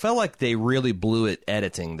like is I felt like they really blew it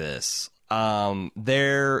editing this. it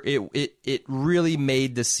really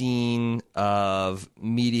made the scene of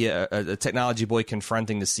media, the technology boy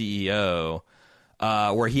confronting the CEO,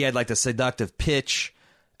 where he had like the seductive pitch,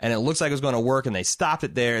 and it looks like it was going to work, and they stopped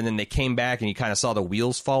it there, and then they came back, and you kind of saw the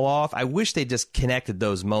wheels fall off. I wish they just connected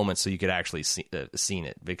those moments so you could actually seen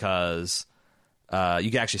it, because you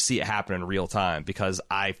could actually see it happen in real time, because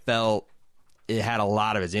I felt it had a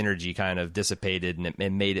lot of its energy kind of dissipated, and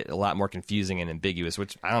it made it a lot more confusing and ambiguous,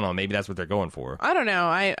 which, I don't know, maybe that's what they're going for. I don't know.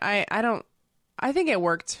 I think it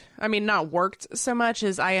worked. I mean, not worked so much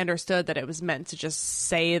as I understood that it was meant to just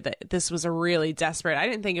say that this was a really desperate. I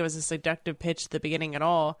didn't think it was a seductive pitch at the beginning at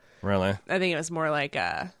all. Really? I think it was more like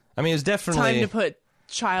I mean, it was definitely time to put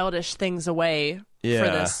childish things away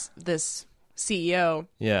for this CEO.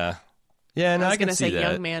 Yeah. Yeah, and I was going to to say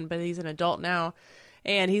that. young man, but he's an adult now.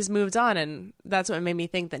 And he's moved on, and that's what made me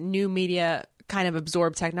think that new media kind of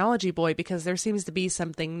absorbed Technology Boy, because there seems to be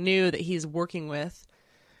something new that he's working with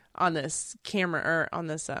on this camera, or on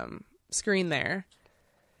this screen there.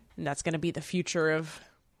 And that's going to be the future of...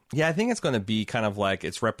 Yeah, I think it's going to be kind of like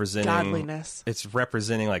it's representing... godliness. It's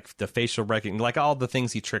representing like the facial recognition, like all the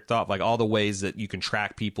things he tricked off, like all the ways that you can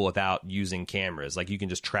track people without using cameras. Like you can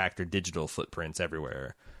just track their digital footprints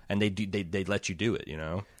everywhere. And they let you do it, you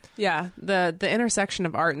know? Yeah, the intersection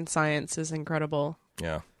of art and science is incredible.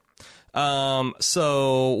 Yeah.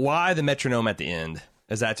 So why the metronome at the end?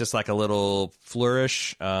 Is that just like a little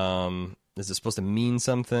flourish? Is it supposed to mean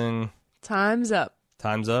something? Time's up.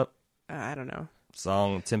 Time's up? I don't know.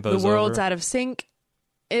 Song tempo's The world's over? out of sync.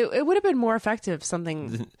 It would have been more effective if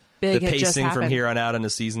something big The had just pacing happened. from here on out in the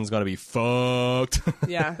season's going to be fucked.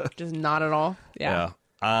 Yeah, just not at all. Yeah.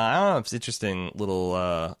 I don't know. It's interesting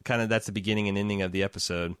little kind of that's the beginning and ending of the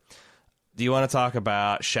episode. Do you want to talk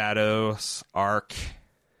about Shadow's arc?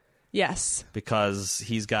 Yes. Because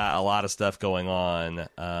he's got a lot of stuff going on.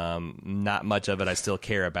 Not much of it I still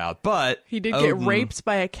care about, but He did get raped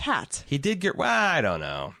by a cat. He did get. Well, I don't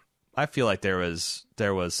know. I feel like there was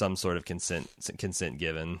some sort of consent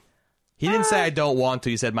given. He didn't say I don't want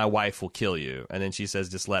to. He said my wife will kill you, and then she says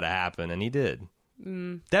just let it happen, and he did.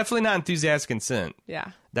 Definitely not enthusiastic consent.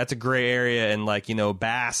 Yeah. That's a gray area, and like, you know,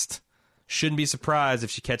 Bast shouldn't be surprised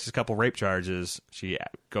if she catches a couple rape charges. She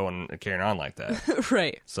going and carrying on like that.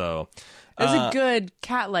 Right. So It's a good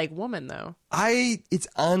cat-like woman, though. it's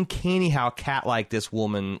uncanny how cat-like this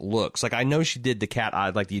woman looks. Like, I know she did the cat eye,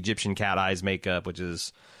 like the Egyptian cat eyes makeup, which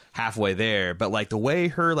is halfway there, but like the way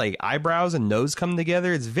her like eyebrows and nose come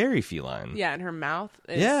together, it's very feline. Yeah, and her mouth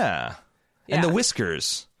is... Yeah. And the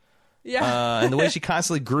whiskers. Yeah. And the way she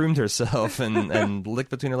constantly groomed herself and licked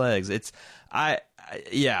between her legs. It's it's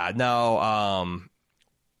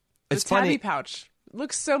the funny. tabby pouch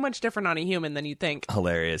looks so much different on a human than you think.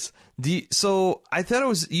 Hilarious. So I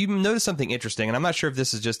thought you noticed something interesting, and I'm not sure if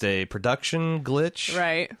this is just a production glitch.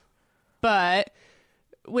 Right. But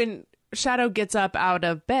when Shadow gets up out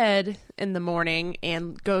of bed in the morning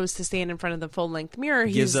and goes to stand in front of the full-length mirror,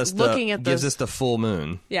 he's looking at gives us the full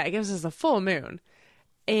moon. Yeah, it gives us the full moon.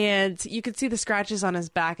 And you can see the scratches on his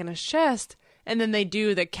back and his chest. And then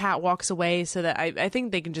the cat walks away, so that I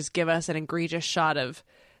think they can just give us an egregious shot of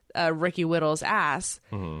Ricky Whittle's ass.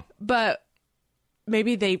 Mm-hmm. But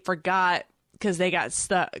maybe they forgot, because they got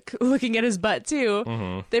stuck looking at his butt too.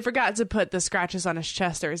 Mm-hmm. They forgot to put the scratches on his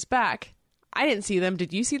chest or his back. I didn't see them.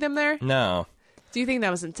 Did you see them there? No. Do you think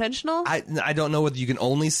that was intentional? I don't know whether you can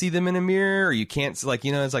only see them in a mirror, or you can't, like,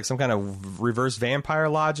 you know, it's like some kind of reverse vampire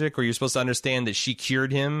logic, or you're supposed to understand that she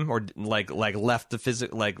cured him, or like left the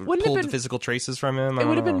physical, like pulled the physical traces from him. It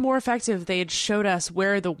would have been more effective if they had showed us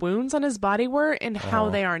where the wounds on his body were and how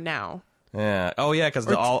they are now. Yeah. Oh yeah, because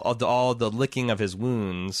all the licking of his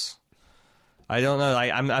wounds. I don't know.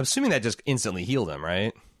 I'm assuming that just instantly healed him,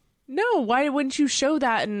 right? No. Why wouldn't you show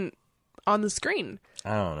that on the screen?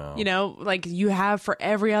 I don't know. You know, like you have for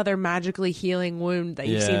every other magically healing wound that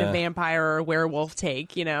you've seen a vampire or a werewolf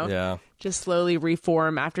take, you know? Yeah. Just slowly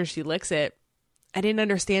reform after she licks it. I didn't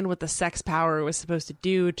understand what the sex power was supposed to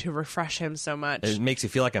do to refresh him so much. It makes you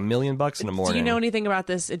feel like $1 million in the morning. Do you know anything about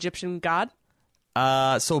this Egyptian god?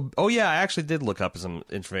 I actually did look up some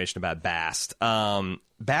information about Bast.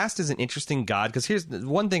 Bast is an interesting god, because here's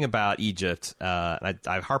one thing about Egypt.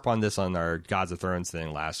 I harp on this on our Gods of Thrones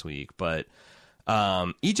thing last week, but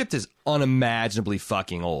Egypt is unimaginably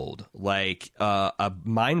fucking old. Like, a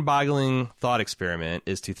mind-boggling thought experiment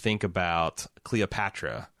is to think about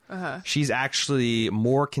Cleopatra. Uh-huh. She's actually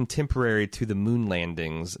more contemporary to the moon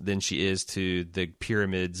landings than she is to the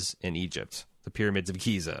pyramids in Egypt, the pyramids of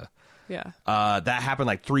Giza. Yeah. That happened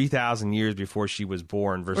like 3,000 years before she was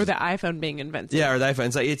born. Versus Or the iPhone being invented. Yeah, or the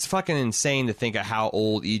iPhone. It's fucking insane to think of how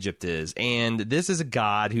old Egypt is. And this is a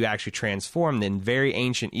god who actually transformed in very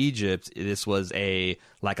ancient Egypt. This was a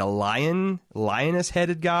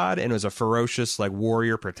lioness-headed god, and it was a ferocious like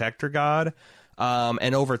warrior protector god.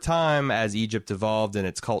 And over time, as Egypt evolved in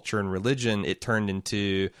its culture and religion, it turned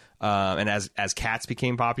into, and as cats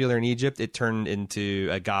became popular in Egypt, it turned into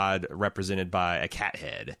a god represented by a cat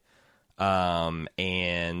head. And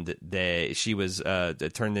she was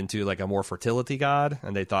turned into like a more fertility god,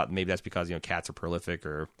 and they thought maybe that's because cats are prolific,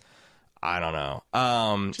 or I don't know.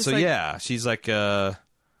 So yeah, she's like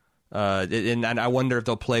and I wonder if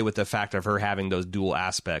they'll play with the fact of her having those dual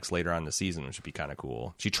aspects later on in the season, which would be kind of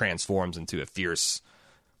cool. She transforms into a fierce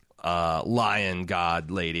lion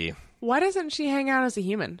god lady. Why doesn't she hang out as a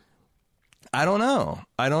human? I don't know.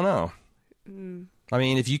 I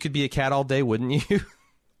mean, if you could be a cat all day, wouldn't you?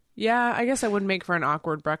 Yeah, I guess that would make for an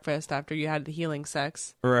awkward breakfast after you had the healing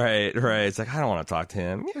sex. Right. It's like, I don't want to talk to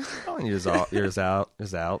him. Yours out.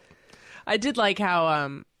 I did like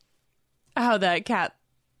how the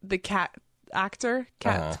cat actor,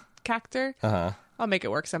 Cactor. I'll make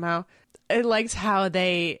it work somehow. I liked how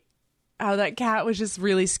that cat was just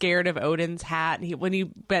really scared of Odin's hat. And when he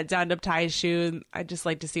bent down to tie his shoe, and I just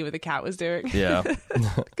like to see what the cat was doing. Yeah.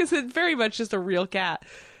 Because it's very much just a real cat.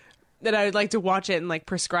 That I would like to watch it and like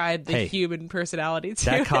prescribe the human personality to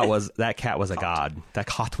that cat it. was a god. That cat was a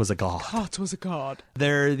god. Cat was a god.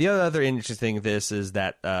 The other interesting thing of this is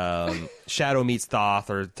that Shadow meets Thoth,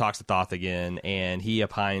 or talks to Thoth again, and he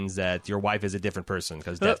opines that your wife is a different person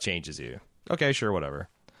because death changes you. Okay, sure, whatever.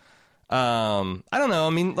 I don't know. I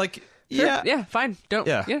mean, like, Sure. yeah, Yeah, fine. Don't.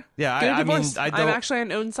 Yeah. Yeah. Yeah, Get a I mean, divorce. I don't- I'm actually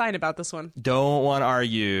on own side about this one. don't want to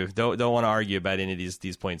argue. Don't want to argue about any of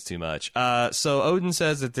these points too much. So Odin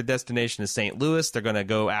says that the destination is St. Louis. They're going to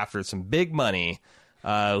go after some big money.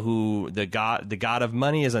 Who the god of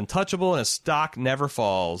money is untouchable, and his stock never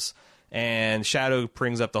falls. And Shadow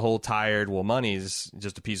brings up the whole tired. Well, money's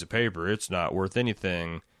just a piece of paper. It's not worth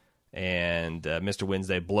anything. And Mr.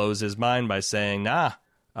 Wednesday blows his mind by saying, "Nah,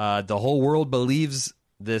 the whole world believes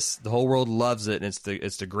this. The whole world loves it, and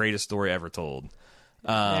it's the greatest story ever told."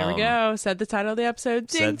 There we go. Said the title of the episode.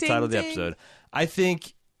 Ding, Said the title of the ding. episode. I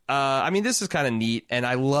think. I mean, this is kind of neat, and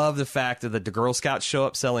I love the fact that the Girl Scouts show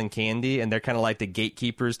up selling candy, and they're kind of like the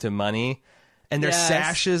gatekeepers to money. And their Yes.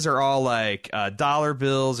 sashes are all like dollar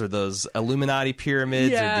bills, or those Illuminati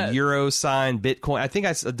pyramids, Yeah. or the euro sign, Bitcoin. I think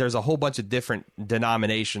there's a whole bunch of different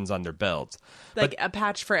denominations on their belts. Like a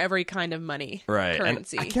patch for every kind of money. Right.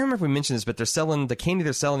 Currency. And I can't remember if we mentioned this, but they're selling the candy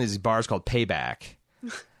they're selling is these bars called Payback,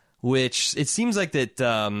 which it seems like that.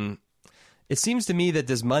 It seems to me that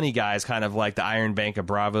this money guy is kind of like the Iron Bank of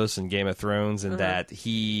Bravos in Game of Thrones, and that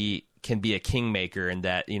he can be a kingmaker, and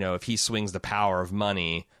that if he swings the power of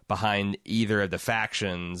money behind either of the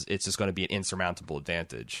factions, it's just going to be an insurmountable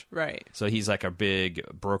advantage. Right. So he's like a big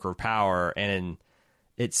broker of power, and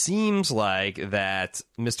it seems like that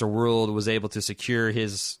Mr. World was able to secure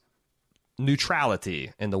his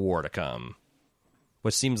neutrality in the war to come,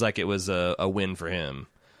 which seems like it was a win for him.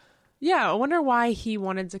 Yeah, I wonder why he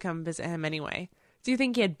wanted to come visit him anyway. Do you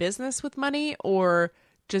think he had business with money, or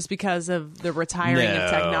just because of the retiring No. of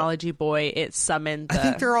Technology Boy, it summoned the... I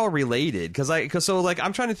think they're all related because I'm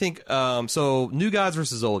trying to think. So new gods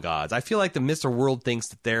versus old gods. I feel like the Mr. World thinks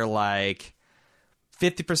that they're like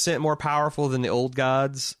 50% more powerful than the old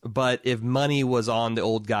gods, but if money was on the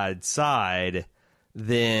old god's side,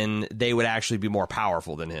 then they would actually be more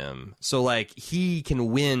powerful than him. So like he can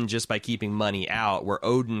win just by keeping money out, where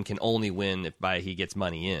Odin can only win if he gets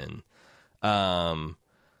money in. Now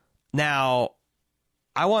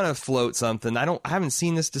I want to float something. I haven't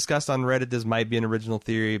seen this discussed on Reddit. This might be an original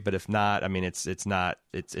theory, but if not, I mean, it's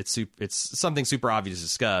something super obvious to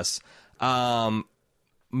discuss.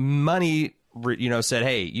 Money, said,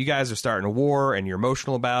 "Hey, you guys are starting a war, and you're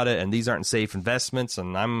emotional about it, and these aren't safe investments,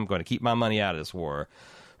 and I'm going to keep my money out of this war."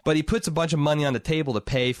 But he puts a bunch of money on the table to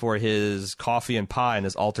pay for his coffee and pie in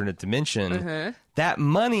this alternate dimension. That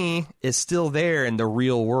money is still there in the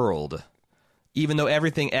real world, even though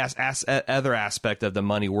everything other aspect of the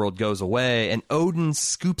money world goes away, and Odin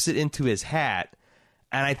scoops it into his hat.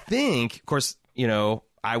 And I think, of course,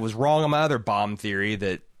 I was wrong on my other bomb theory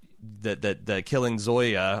that killing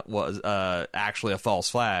Zoya was actually a false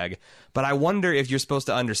flag. But I wonder if you're supposed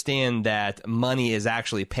to understand that money is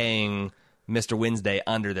actually paying Mr. Wednesday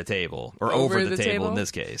under the table, or over the table in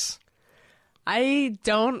this case. I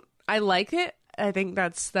like it. I think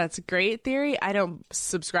that's a great theory. I don't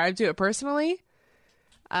subscribe to it personally.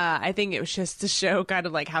 I think it was just to show kind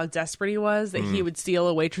of like how desperate he was that he would steal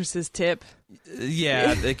a waitress's tip.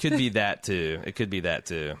 Yeah, it could be that too. It could be that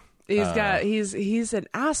too. He's an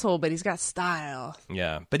asshole, but he's got style.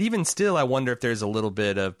 Yeah, but even still, I wonder if there's a little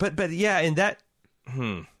bit of but yeah, in that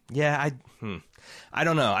I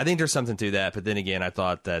don't know. I think there's something to that, but then again, I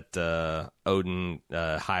thought that Odin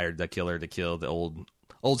hired the killer to kill the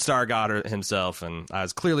old star god himself, and I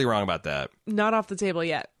was clearly wrong about that. Not off the table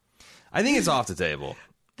yet. I think it's off the table.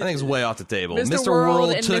 I think it's way off the table. Mr.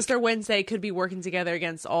 World and Mr. Wednesday could be working together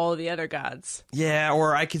against all the other gods. Yeah,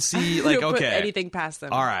 or I could see like Put okay, anything past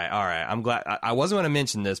them. All right. I'm glad. I wasn't going to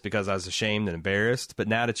mention this because I was ashamed and embarrassed, but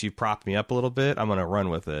now that you've propped me up a little bit, I'm going to run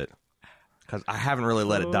with it because I haven't really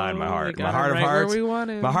let it die in my heart. My heart of hearts.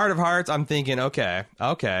 My heart of hearts. I'm thinking, okay.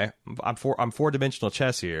 I'm 4-dimensional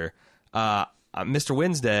chess here. Mr.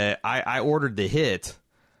 Wednesday. I ordered the hit,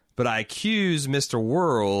 but I accuse Mr.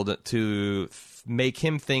 World to make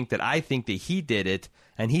him think that I think that he did it,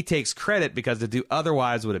 and he takes credit because to do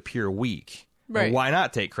otherwise would appear weak. Right. And why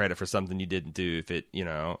not take credit for something you didn't do if it,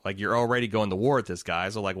 like you're already going to war with this guy,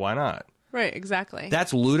 so like why not? Right, exactly.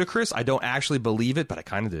 That's ludicrous. I don't actually believe it, but I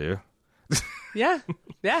kind of do. Yeah,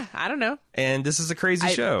 I don't know. And this is a crazy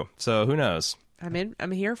show, so who knows?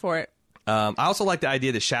 I'm here for it. I also like the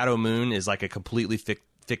idea that Shadow Moon is like a completely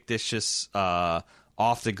fictitious,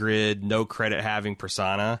 off the grid, no credit having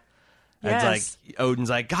persona. Yes. It's like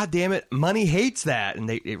Odin's like, God damn it, money hates that, and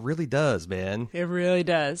it really does, man. It really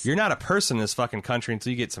does. You're not a person in this fucking country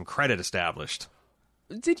until you get some credit established.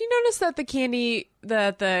 Did you notice that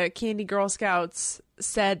the Candy Girl Scouts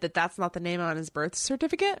said that that's not the name on his birth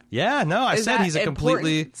certificate? Yeah, no, I said he's a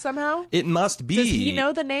completely important somehow. It must be. Does he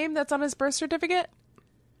know the name that's on his birth certificate?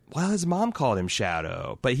 Well, his mom called him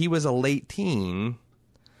Shadow, but he was a late teen.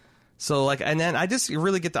 So like, and then I just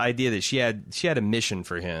really get the idea that she had a mission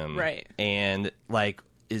for him, right? And like,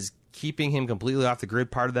 is keeping him completely off the grid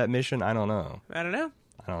part of that mission? I don't know. I don't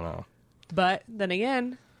know. But then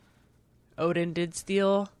again, Odin did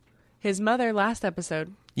steal his mother last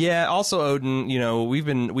episode. Yeah. Also, Odin.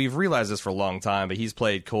 We've realized this for a long time, but he's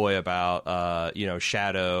played coy about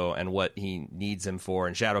Shadow and what he needs him for,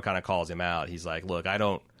 and Shadow kind of calls him out. He's like, "Look, I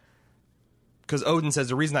don't." Because Odin says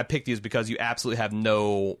the reason I picked you is because you absolutely have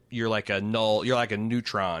you're like a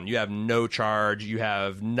neutron. You have no charge. You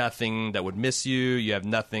have nothing that would miss you. You have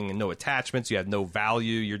nothing and no attachments. You have no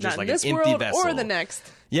value. You're just like an empty vessel. Or the next.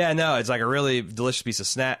 Yeah, no, it's like a really delicious piece of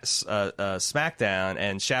SmackDown,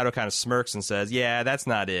 and Shadow kind of smirks and says, yeah, that's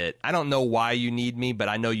not it. I don't know why you need me, but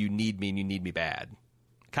I know you need me and you need me bad.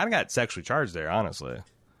 Kind of got sexually charged there, honestly,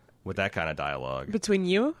 with that kind of dialogue. Between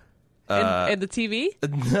you? And the TV?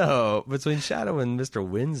 No, between Shadow and Mr.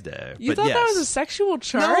 Wednesday. You thought that was a sexual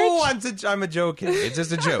charge? No, I'm a joking. It's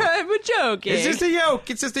just a joke. I'm a joking. It's just a yoke.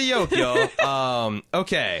 It's just a yoke, y'all.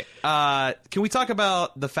 Okay. Can we talk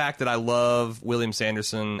about the fact that I love William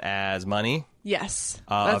Sanderson as Money? Yes.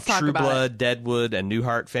 Let's talk True about Blood, it. Deadwood, and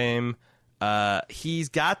Newhart fame. He's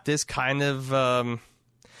got this kind of...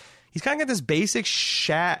 he's kind of got this basic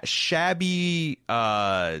shabby...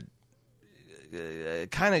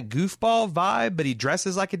 kind of goofball vibe, but he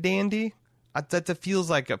dresses like a dandy. That feels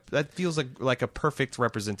like a perfect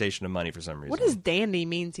representation of Money for some reason. What does dandy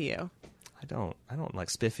mean to you? I don't like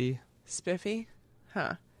spiffy. Spiffy?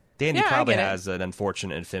 Huh. Dandy Yeah, probably I get it. has an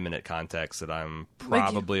unfortunate effeminate context that I'm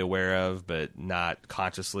probably aware of, but not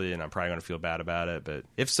consciously, and I'm probably going to feel bad about it. But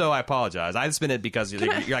if so, I apologize. I just meant it because you're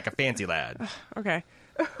like a fancy lad. Okay.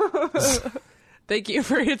 Thank you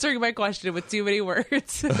for answering my question with too many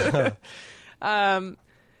words.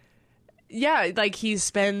 Yeah, like he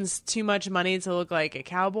spends too much money to look like a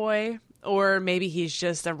cowboy, or maybe he's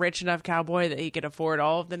just a rich enough cowboy that he can afford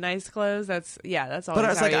all of the nice clothes. That's all. But I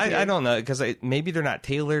was like, I don't know, because maybe they're not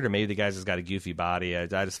tailored, or maybe the guy's just got a goofy body. I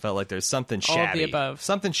just felt like there's something shabby, all of the above.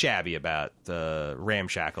 Something shabby about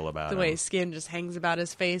ramshackle about the him. way his skin just hangs about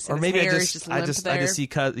his face, and or maybe his hair is just limp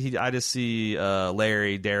there. I just see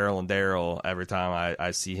Larry, Daryl, and Daryl every time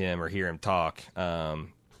I see him or hear him talk.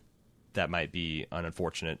 That might be an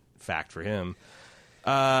unfortunate fact for him.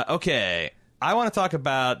 Okay, I want to talk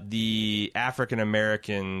about the African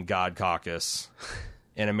American God Caucus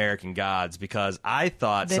and American Gods, because I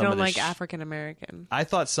thought they don't like African American. I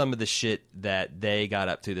thought some of the shit that they got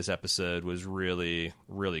up to this episode was really,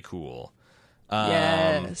 really cool.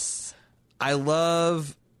 Yes, I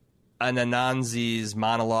love Anansi's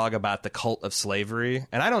monologue about the cult of slavery.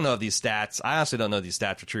 And I don't know if these stats, I honestly don't know if these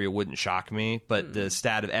stats are true. It wouldn't shock me. But the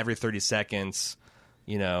stat of every 30 seconds,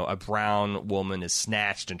 a brown woman is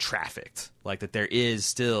snatched and trafficked. Like that there is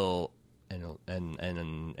still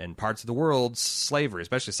and parts of the world, slavery,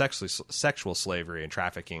 especially sexual slavery and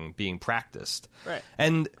trafficking, being practiced. Right.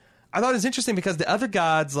 And I thought it was interesting because the other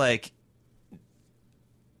gods, like,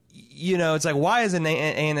 you know, it's like, why is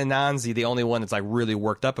Anansi the only one that's like really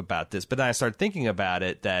worked up about this? But then I started thinking about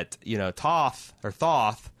it that, you know, Thoth,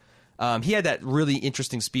 he had that really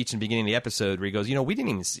interesting speech in the beginning of the episode where he goes, you know, we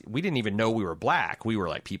didn't even know we were black. We were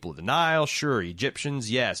like people of the Nile, sure, Egyptians,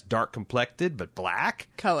 yes, dark complected, but black,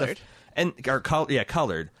 Colored.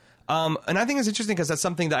 Colored. And I think it's interesting because that's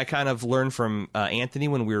something that I kind of learned from Anthony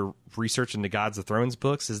when we were researching the Gods of Thrones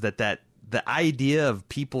books, is that the idea of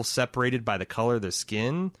people separated by the color of their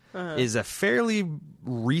skin is a fairly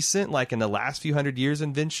recent, like in the last few hundred years,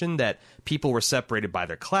 invention, that people were separated by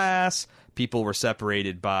their class. People were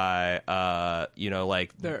separated by, you know,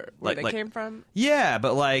 like Where they came from. Yeah,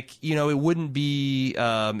 but like, you know, it wouldn't be.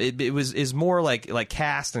 Is more like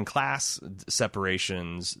caste and class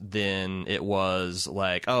separations than it was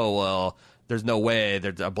like, oh well, there's no way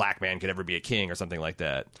that a black man could ever be a king or something like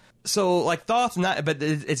that. So like Thoth, but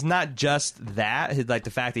it's not just that. Like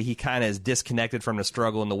the fact that he kind of is disconnected from the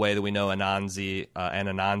struggle in the way that we know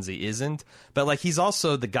Anansi isn't. But like he's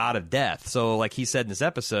also the god of death. So like he said in this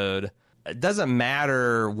episode, it doesn't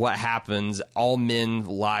matter what happens. All men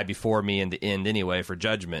lie before me in the end anyway for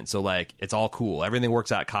judgment. So like it's all cool. Everything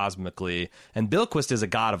works out cosmically. And Bilquist is a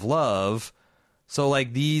god of love. So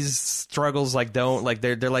like these struggles like don't like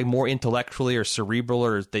they're like more intellectually or cerebral,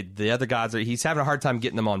 or the other gods he's having a hard time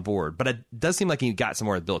getting them on board. But it does seem like he got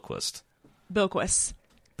somewhere with Bilquist.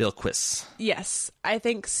 Bilquist. Yes, I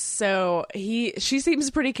think so. She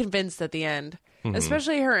seems pretty convinced at the end,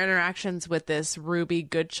 especially her interactions with this Ruby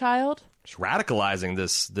Goodchild. She's radicalizing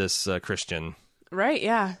this Christian. Right?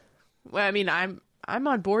 Yeah. Well, I mean, I'm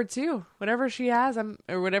on board too. Whatever she has,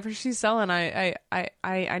 or whatever she's selling, I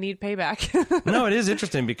need payback. No, it is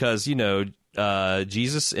interesting because, you know,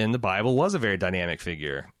 Jesus in the Bible was a very dynamic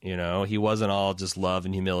figure. You know, he wasn't all just love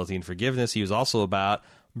and humility and forgiveness. He was also about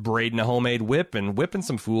braiding a homemade whip and whipping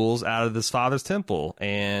some fools out of his father's temple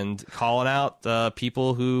and calling out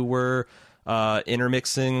people who were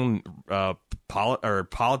intermixing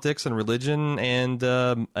politics and religion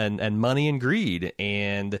and money and greed.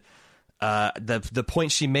 And the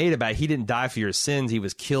point she made about he didn't die for your sins, he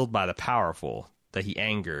was killed by the powerful that he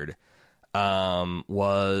angered,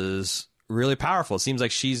 was really powerful. It seems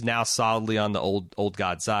like she's now solidly on the old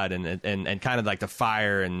god side, and kind of like the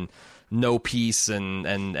fire and no peace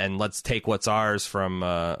and let's take what's ours from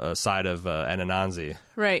a side of Anansi.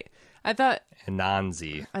 Right. I thought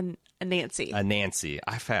Anansi. Nancy. Nancy.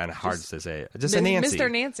 I found it hard to say. Just a Nancy.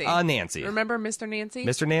 Mr. Nancy. Nancy. Remember Mr. Nancy?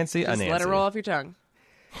 Mr. Nancy? Just Nancy. let it roll off your tongue.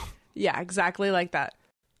 Yeah, exactly like that.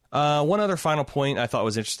 One other final point I thought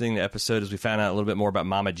was interesting in the episode is we found out a little bit more about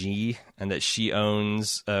Mama G, and that she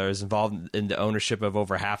is involved in the ownership of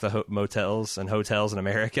over half the motels and hotels in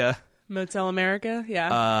America. Motel America,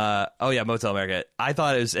 yeah. Motel America. I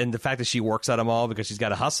thought it was, and the fact that she works at them all because she's got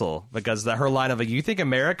to hustle. Because her line of like, you think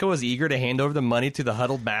America was eager to hand over the money to the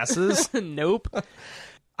huddled masses? Nope.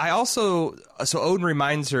 So Odin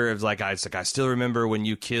reminds her of like, I still remember when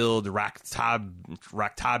you killed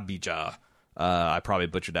Raktabija. I probably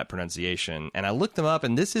butchered that pronunciation. And I looked them up,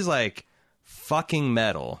 and this is like fucking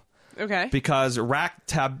metal. Okay. Because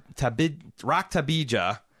Raktabija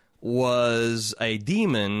was a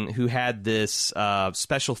demon who had this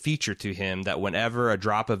special feature to him that whenever a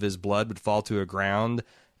drop of his blood would fall to the ground,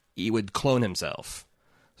 he would clone himself.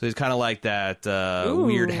 So he's kind of like that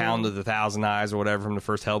weird Hound of the Thousand Eyes or whatever from the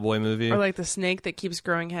first Hellboy movie. Or like the snake that keeps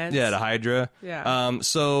growing heads. Yeah, the Hydra. Yeah.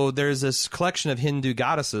 So there's this collection of Hindu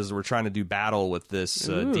goddesses who were trying to do battle with this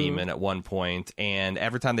demon at one point, and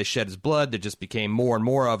every time they shed his blood, there just became more and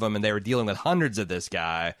more of them, and they were dealing with hundreds of this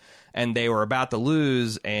guy, and they were about to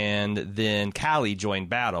lose, and then Kali joined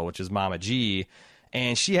battle, which is Mama G,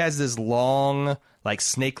 and she has this long, like,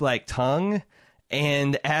 snake-like tongue.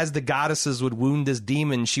 And as the goddesses would wound this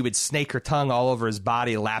demon, she would snake her tongue all over his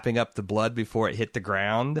body, lapping up the blood before it hit the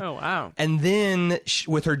ground. Oh, wow. And then,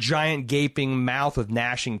 with her giant gaping mouth with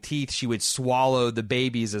gnashing teeth, she would swallow the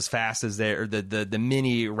babies as fast as the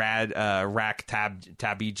mini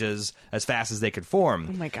Raktabijas as fast as they could form.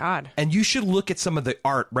 Oh, my God. And you should look at some of the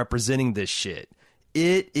art representing this shit.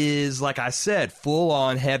 It is, like I said,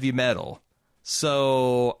 full-on heavy metal.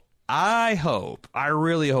 So I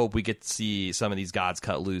really hope we get to see some of these gods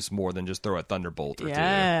cut loose more than just throw a thunderbolt or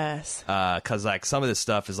yes. two. Because like some of this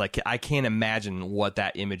stuff is like, I can't imagine what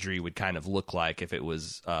that imagery would kind of look like if it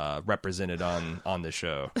was represented on the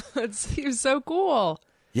show. It seems so cool.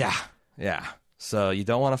 Yeah. So you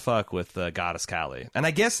don't want to fuck with Goddess Kali. And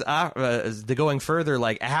I guess going further,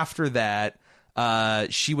 like after that,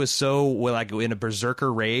 she was so like in a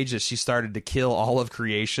berserker rage that she started to kill all of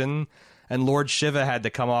creation. And Lord Shiva had to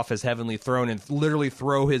come off his heavenly throne and literally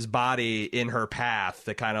throw his body in her path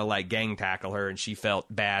to kind of like gang tackle her. And she felt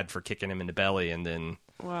bad for kicking him in the belly. And then,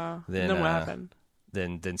 Wow. then what happened?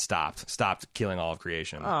 Then stopped killing all of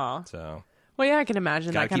creation. Aw. So Well, yeah, I can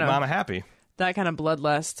imagine gotta that keep kind of Mama happy.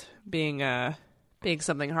 bloodlust being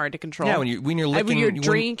something hard to control. Yeah, when you're licking, when you're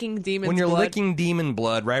drinking demon when you're blood. licking demon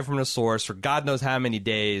blood right from the source for God knows how many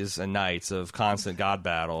days and nights of constant God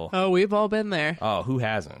battle. Oh, we've all been there. Oh, who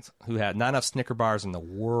hasn't? Not enough Snicker bars in the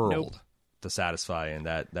world Nope. to satisfy in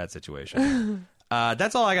that situation.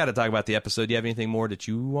 That's all I got to talk about the episode. Do you have anything more that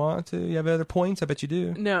you want to? You have other points? I bet you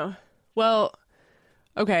do. No. Well,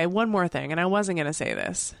 okay, one more thing, and I wasn't going to say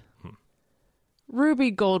this.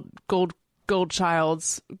 Ruby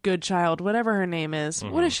Goldchild's good child, whatever her name is.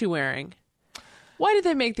 What is she wearing? Why did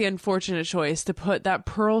they make the unfortunate choice to put that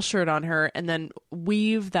pearl shirt on her and then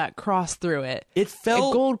weave that cross through it? It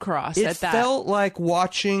felt a gold cross It at that. felt like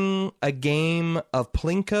watching a game of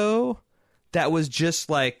Plinko that was just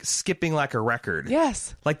like skipping like a record.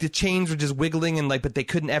 Yes. Like the chains were just wiggling and like, but they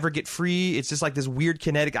couldn't ever get free. It's just like this weird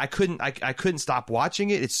kinetic. I couldn't stop watching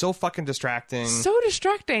it. It's so fucking distracting. So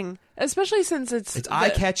distracting, especially since it's eye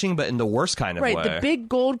catching, but in the worst kind of right, way. the big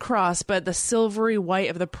gold cross, but the silvery white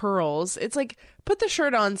of the pearls. It's like, put the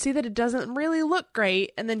shirt on, see that it doesn't really look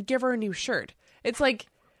great, and then give her a new shirt. It's like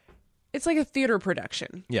a theater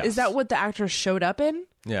production. Yes. Is that what the actress showed up in?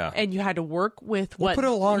 Yeah. And you had to work with what? Put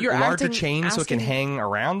a larger acting- chain so it can asking- hang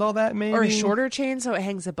around all that, maybe, or a shorter chain so it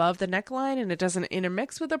hangs above the neckline and it doesn't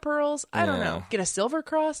intermix with the pearls. I don't Yeah. know. Get a silver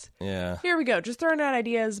cross. Yeah. Here we go. Just throwing out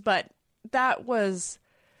ideas, but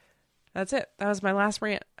that's it. That was my last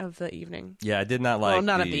rant of the evening. Yeah, I did not like. Well,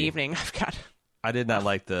 not of the evening. I did not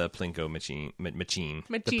like the Plinko machine. The Machine.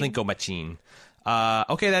 Plinko machine.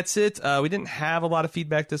 Okay, that's it. We didn't have a lot of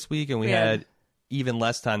feedback this week, and we Yeah. had even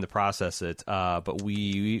less time to process it. But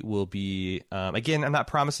we will be again. I'm not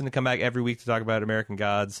promising to come back every week to talk about American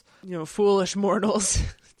Gods. Foolish mortals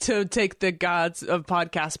to take the gods of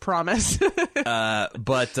podcast promise.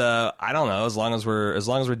 But I don't know. As long as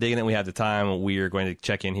we're digging it, and we have the time. We are going to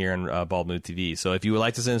check in here on Bald Move TV. So if you would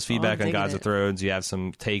like to send us feedback on digging Gods of it. Thrones, you have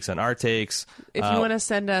some takes on our takes. If you want to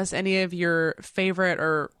send us any of your favorite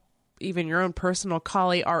or even your own personal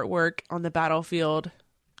Kali artwork on the battlefield,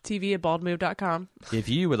 TV at baldmove.com. If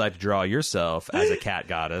you would like to draw yourself as a cat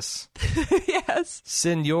goddess, Yes.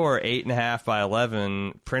 send your 8.5 by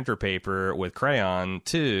 11 printer paper with crayon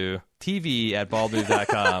to TV at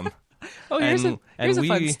baldmove.com. Oh, here's And- a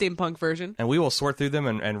fun we- steampunk version. And we will sort through them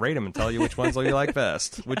and rate them and tell you which ones you like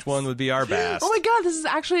best. Which one would be our best. Oh my god, this is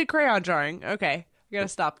actually a crayon drawing. Okay, I gotta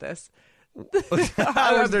stop this.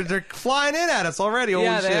 they're flying in at us already. Holy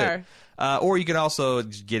Yeah, they shit. Or you can also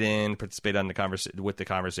get in, participate on with the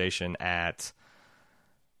conversation at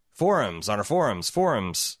forums, on our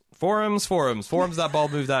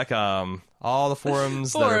forums.baldmove.com. All the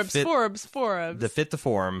forums that are fit, Forums. that fit the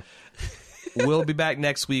form. We'll be back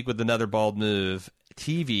next week with another Bald Move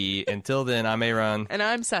TV. Until then, I'm Aaron. And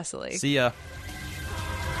I'm Cecily. See ya.